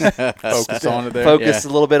could focus on it there. Focus a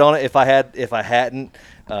little bit on it. If I hadn't,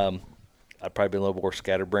 I'd probably been a little more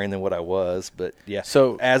scatterbrained than what I was. But yeah.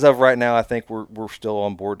 So as of right now, I think we're still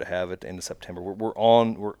on board to have it at the end of September. We're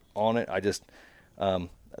on it. I just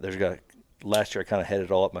last year I kind of headed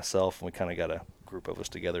it all up myself, and we kind of got a group of us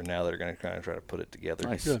together now that are going to kind of try to put it together.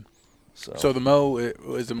 Nice. Good. So the Mo,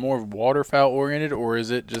 is it more waterfowl oriented, or is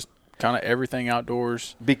it just kind of everything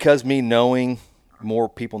outdoors? Because me knowing more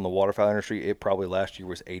people in the waterfowl industry, it probably last year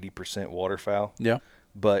was 80% waterfowl. Yeah.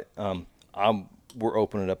 But we're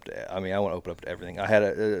opening it up to. I mean, I want to open up to everything. I had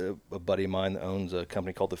a buddy of mine that owns a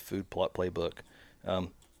company called the Food Plot Playbook.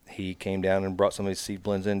 He came down and brought some of his seed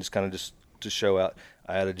blends in, just to show out.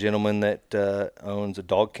 I had a gentleman that owns a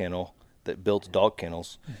dog kennel that builds dog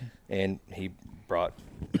kennels, and he brought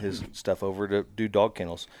his stuff over to do dog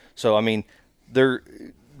kennels. So I mean, there's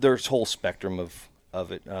a whole spectrum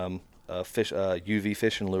of it. UV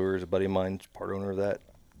fishing lures. A buddy of mine's part owner of that.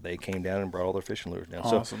 They came down and brought all their fishing lures down.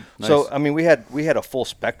 Awesome. So I mean, we had a full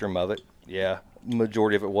spectrum of it. Yeah,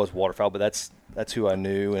 majority of it was waterfowl, but that's who I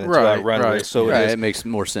knew and it's who I run with. So it makes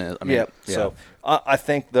more sense. I mean, yeah. So I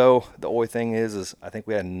think though the only thing is I think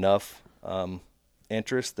we had enough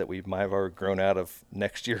interest that we might have already grown out of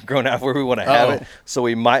where we want to have it. So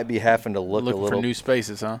we might be having to look a little for new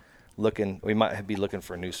spaces, huh? We might be looking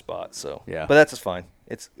for a new spot. So yeah, but that's just fine.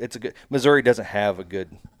 It's a good. Missouri doesn't have a good.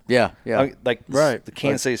 Yeah. I mean, the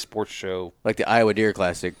Kansas City Sports Show, like the Iowa Deer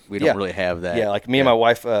Classic, we don't really have that. Yeah, like me and my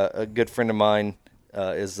wife, a good friend of mine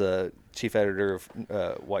is the chief editor of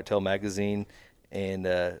Whitetail Magazine and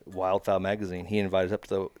Wildfowl Magazine. He invited us up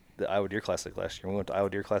to the Iowa Deer Classic last year. We went to Iowa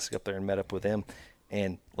Deer Classic up there and met up with him.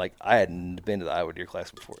 And like I hadn't been to the Iowa Deer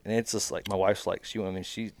Classic before, and it's just like my wife's like she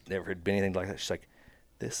never had been anything like that. She's like,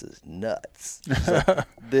 this is nuts. She's like,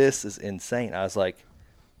 this is insane. I was like,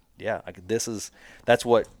 yeah, that's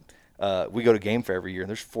what we go to Game Fair every year, and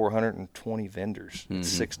there's 420 vendors in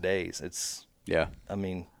 6 days. I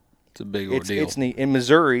mean, it's a big ordeal. It's neat. In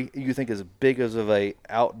Missouri, you think as big as of a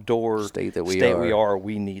outdoor state that we are,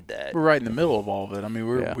 we need that. We're right in the middle of all of it. I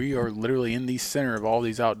mean, we are literally in the center of all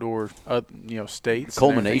these outdoor, states.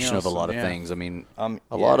 Culmination of a lot of things. I mean, a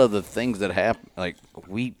lot of the things that happen, like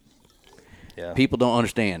people don't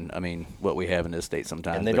understand. I mean, what we have in this state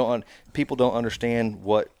sometimes, and people don't understand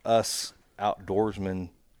what us outdoorsmen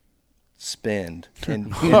spend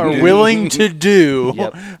and are willing to do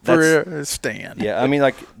for a stand. Yeah, I mean,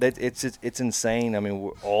 like it's insane. I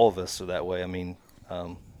mean, all of us are that way. I mean,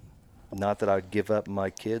 not that I'd give up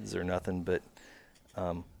my kids or nothing, but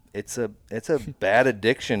it's a bad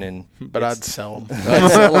addiction, but I'd sell them.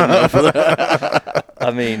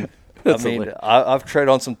 I mean, I've tread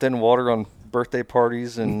on some thin water on birthday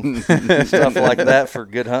parties and stuff like that for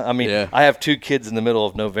good hunt. I mean, I have 2 kids in the middle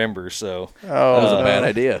of November, so that was a bad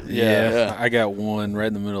idea. Yeah. I got one right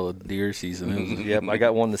in the middle of deer season. Yep, I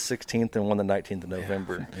got one the 16th and one the 19th of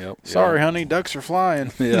November. Yep. Sorry, honey, ducks are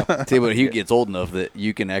flying. Yeah. Tell you what, he gets old enough that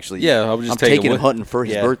you can actually. I'm taking him hunting for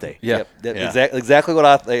his birthday. Yeah. Exactly what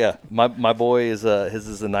I think. Yeah, my boy is his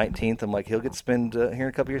is the 19th. I'm like, he'll get to spend here in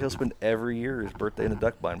a couple years. He'll spend every year his birthday in the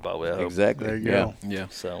duck blind, probably. I hope. Exactly. There you go. Yeah.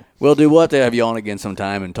 So we'll do what to have you on again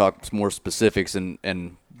sometime and talk some more specifics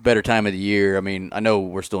and better time of the year. I mean, I know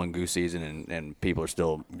we're still in goose season and people are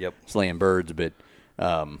still slaying birds, but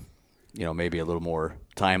maybe a little more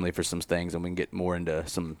timely for some things, and we can get more into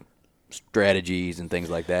some strategies and things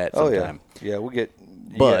like that sometime. Yeah, we'll get.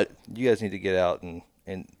 But you guys need to get out and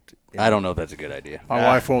I don't know if that's a good idea. My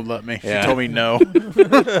wife won't let me. Yeah. She told me no.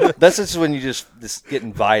 That's just when you just get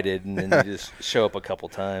invited and then you just show up a couple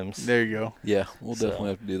times. There you go. Yeah, we'll definitely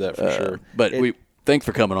have to do that for sure. But thanks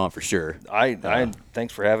for coming on for sure. I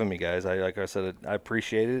thanks for having me, guys. Like I said, I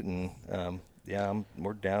appreciate it, and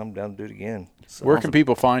we're down to do it again. So Where can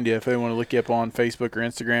people find you if they want to look you up on Facebook or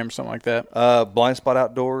Instagram or something like that? Blind Spot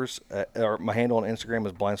Outdoors, or my handle on Instagram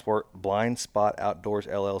is Blind Spot Outdoors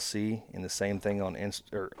LLC, and the same thing on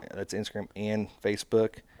that's Instagram and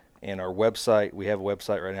Facebook. And our website, we have a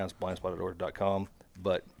website right now, it's blindspot.outdoors.com,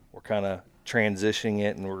 but we're kind of transitioning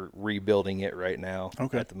it and we're rebuilding it right now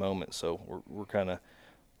at the moment. So we're kind of,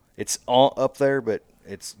 it's all up there, but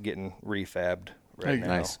it's getting refabbed right now.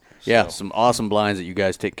 Nice. Yeah, some awesome blinds that you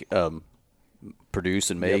guys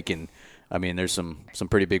produce and make, and I mean, there's some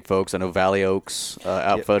pretty big folks. I know Valley Oaks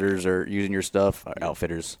Outfitters are using your stuff.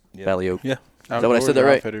 Outfitters, Valley Oaks. Yeah. Is that what I said that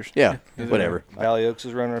right? Outfitters. Yeah, whatever. Valley Oaks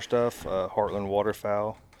is running our stuff. Heartland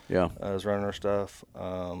Waterfowl is running our stuff.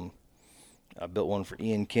 I built one for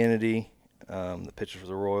Ian Kennedy, the pitcher for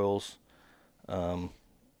the Royals. I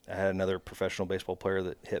had another professional baseball player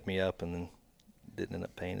that hit me up and then didn't end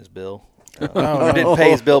up paying his bill. Or didn't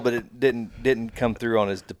pay his bill, but it didn't come through on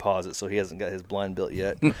his deposit, so he hasn't got his blind built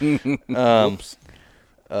yet. Oops.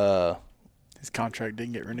 His contract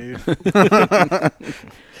didn't get renewed.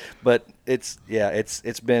 But it's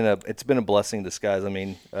been a blessing in disguise. I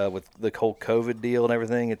mean, with the whole COVID deal and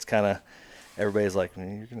everything, it's kind of everybody's like,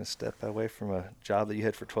 man, you're going to step away from a job that you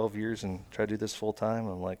had for 12 years and try to do this full time.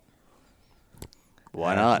 I'm like,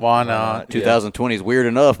 why not? Why not? 2020 is weird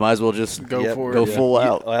enough. Might as well just go full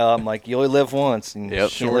out. Well, I'm like, you only live once, and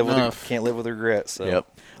Yep. can't live with regret. So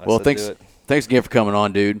Yep. I Well, said thanks again for coming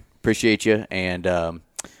on, dude. Appreciate you, and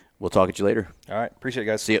we'll talk at you later. All right, appreciate it,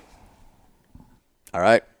 guys. See you. All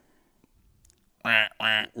right.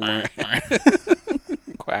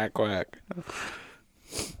 Quack, quack.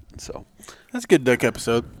 So That's a good duck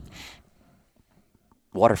episode.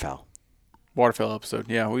 Waterfowl. Waterfowl episode.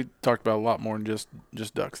 Yeah, we talked about a lot more than just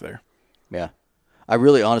ducks there. Yeah. I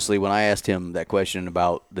really, honestly, when I asked him that question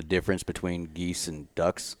about the difference between geese and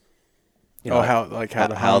ducks, how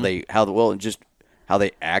they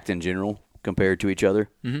act in general compared to each other.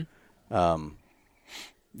 Mm-hmm.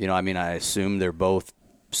 I mean, I assume they're both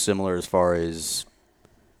similar as far as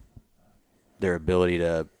their ability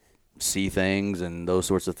to see things and those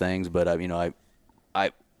sorts of things. But I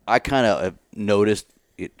kind of have noticed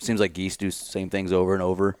it seems like geese do the same things over and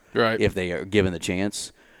over, right, if they are given the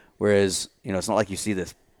chance. Whereas, it's not like you see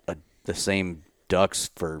the same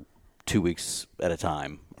ducks for 2 weeks at a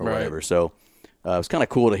time or whatever. So it was kind of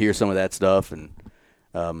cool to hear some of that stuff. And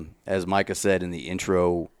as Micah said in the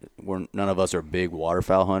intro, none of us are big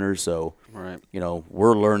waterfowl hunters. So,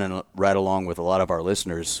 we're learning right along with a lot of our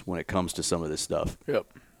listeners when it comes to some of this stuff. Yep.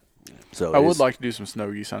 So I would like to do some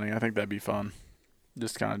snow geese hunting. I think that'd be fun.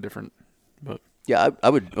 Just kind of different. But yeah, I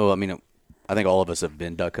would. Oh, I mean, I think all of us have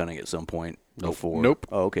been duck hunting at some point before. Nope.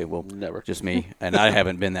 Oh, okay. Well, never. Just me, and I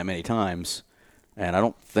haven't been that many times, and I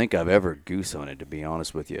don't think I've ever goose hunted, to be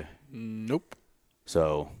honest with you. Nope.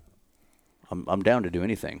 So, I'm down to do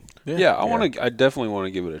anything. Yeah, I definitely want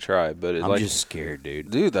to give it a try, but I'm just scared,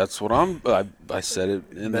 dude. Dude, that's what I said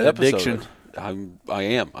it in the episode. Addiction. I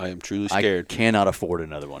am truly scared. I cannot afford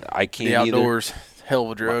another one. I can't the outdoors, either. hell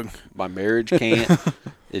of a drug. My marriage can't.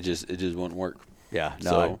 It just won't work. Yeah, no,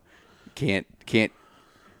 so, I can't.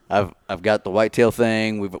 I've got the whitetail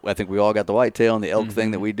thing. I think we all got the whitetail and the elk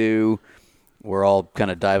thing that we do. We're all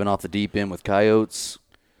kind of diving off the deep end with coyotes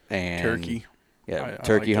and turkey. Yeah,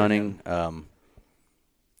 turkey hunting. I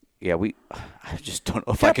just don't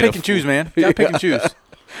know if I can pick and choose, man. Got to pick and choose.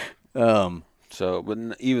 So, but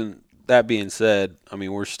even that being said, I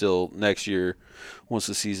mean, we're still next year. Once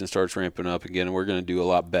the season starts ramping up again, we're going to do a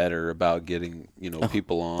lot better about getting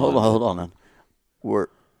people on. Hold on, man. We're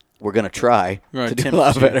going to try to do a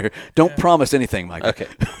lot better. Don't promise anything, Mike. Okay.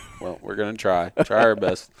 Well, we're going to try our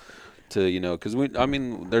best to because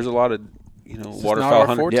there's a lot of waterfowl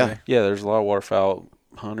hunters. Yeah, there's a lot of waterfowl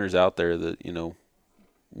hunters out there that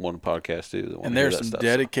want to podcast too. And there's some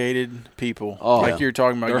dedicated people. You're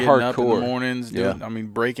talking about, they're getting hardcore up in the mornings,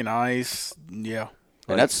 breaking ice. Yeah.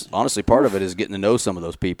 And that's honestly part of it, is getting to know some of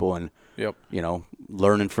those people and Yep.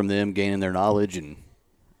 Learning from them, gaining their knowledge. And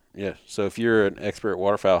yeah, so if you're an expert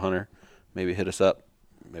waterfowl hunter, maybe hit us up.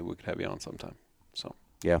 Maybe we could have you on sometime. So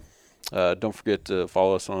yeah, don't forget to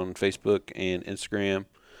follow us on Facebook and Instagram.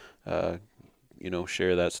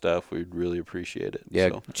 Share that stuff. We'd really appreciate it. Yeah,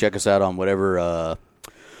 so check us out on whatever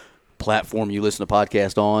platform you listen to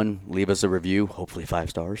podcast on. Leave us a review, hopefully 5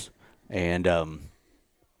 stars. And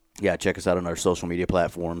yeah, check us out on our social media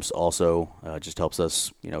platforms. Also, just helps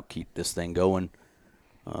us, keep this thing going.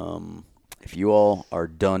 If you all are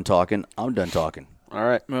done talking, I'm done talking. All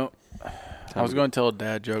right. Well, I was going to tell a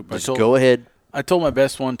dad joke, but Just go ahead. I told my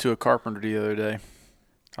best one to a carpenter the other day.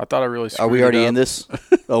 I thought I really screwed Are we already it up. in this?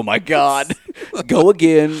 Oh my God! Go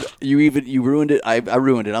again. You ruined it. I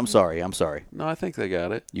ruined it. I'm sorry. No, I think they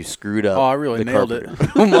got it. You screwed up. Oh, I really the nailed it.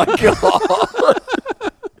 carpenter. Oh my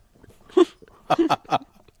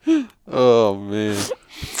God! Oh man.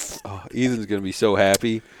 Oh, Ethan's gonna be so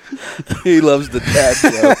happy. He loves the dad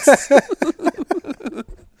jokes.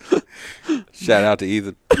 Shout out to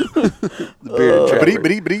Ethan. The bearded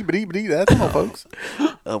trapper. That's all, folks.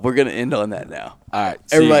 We're gonna end on that now. All right.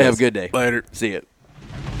 Everybody have a good day. Later. See ya.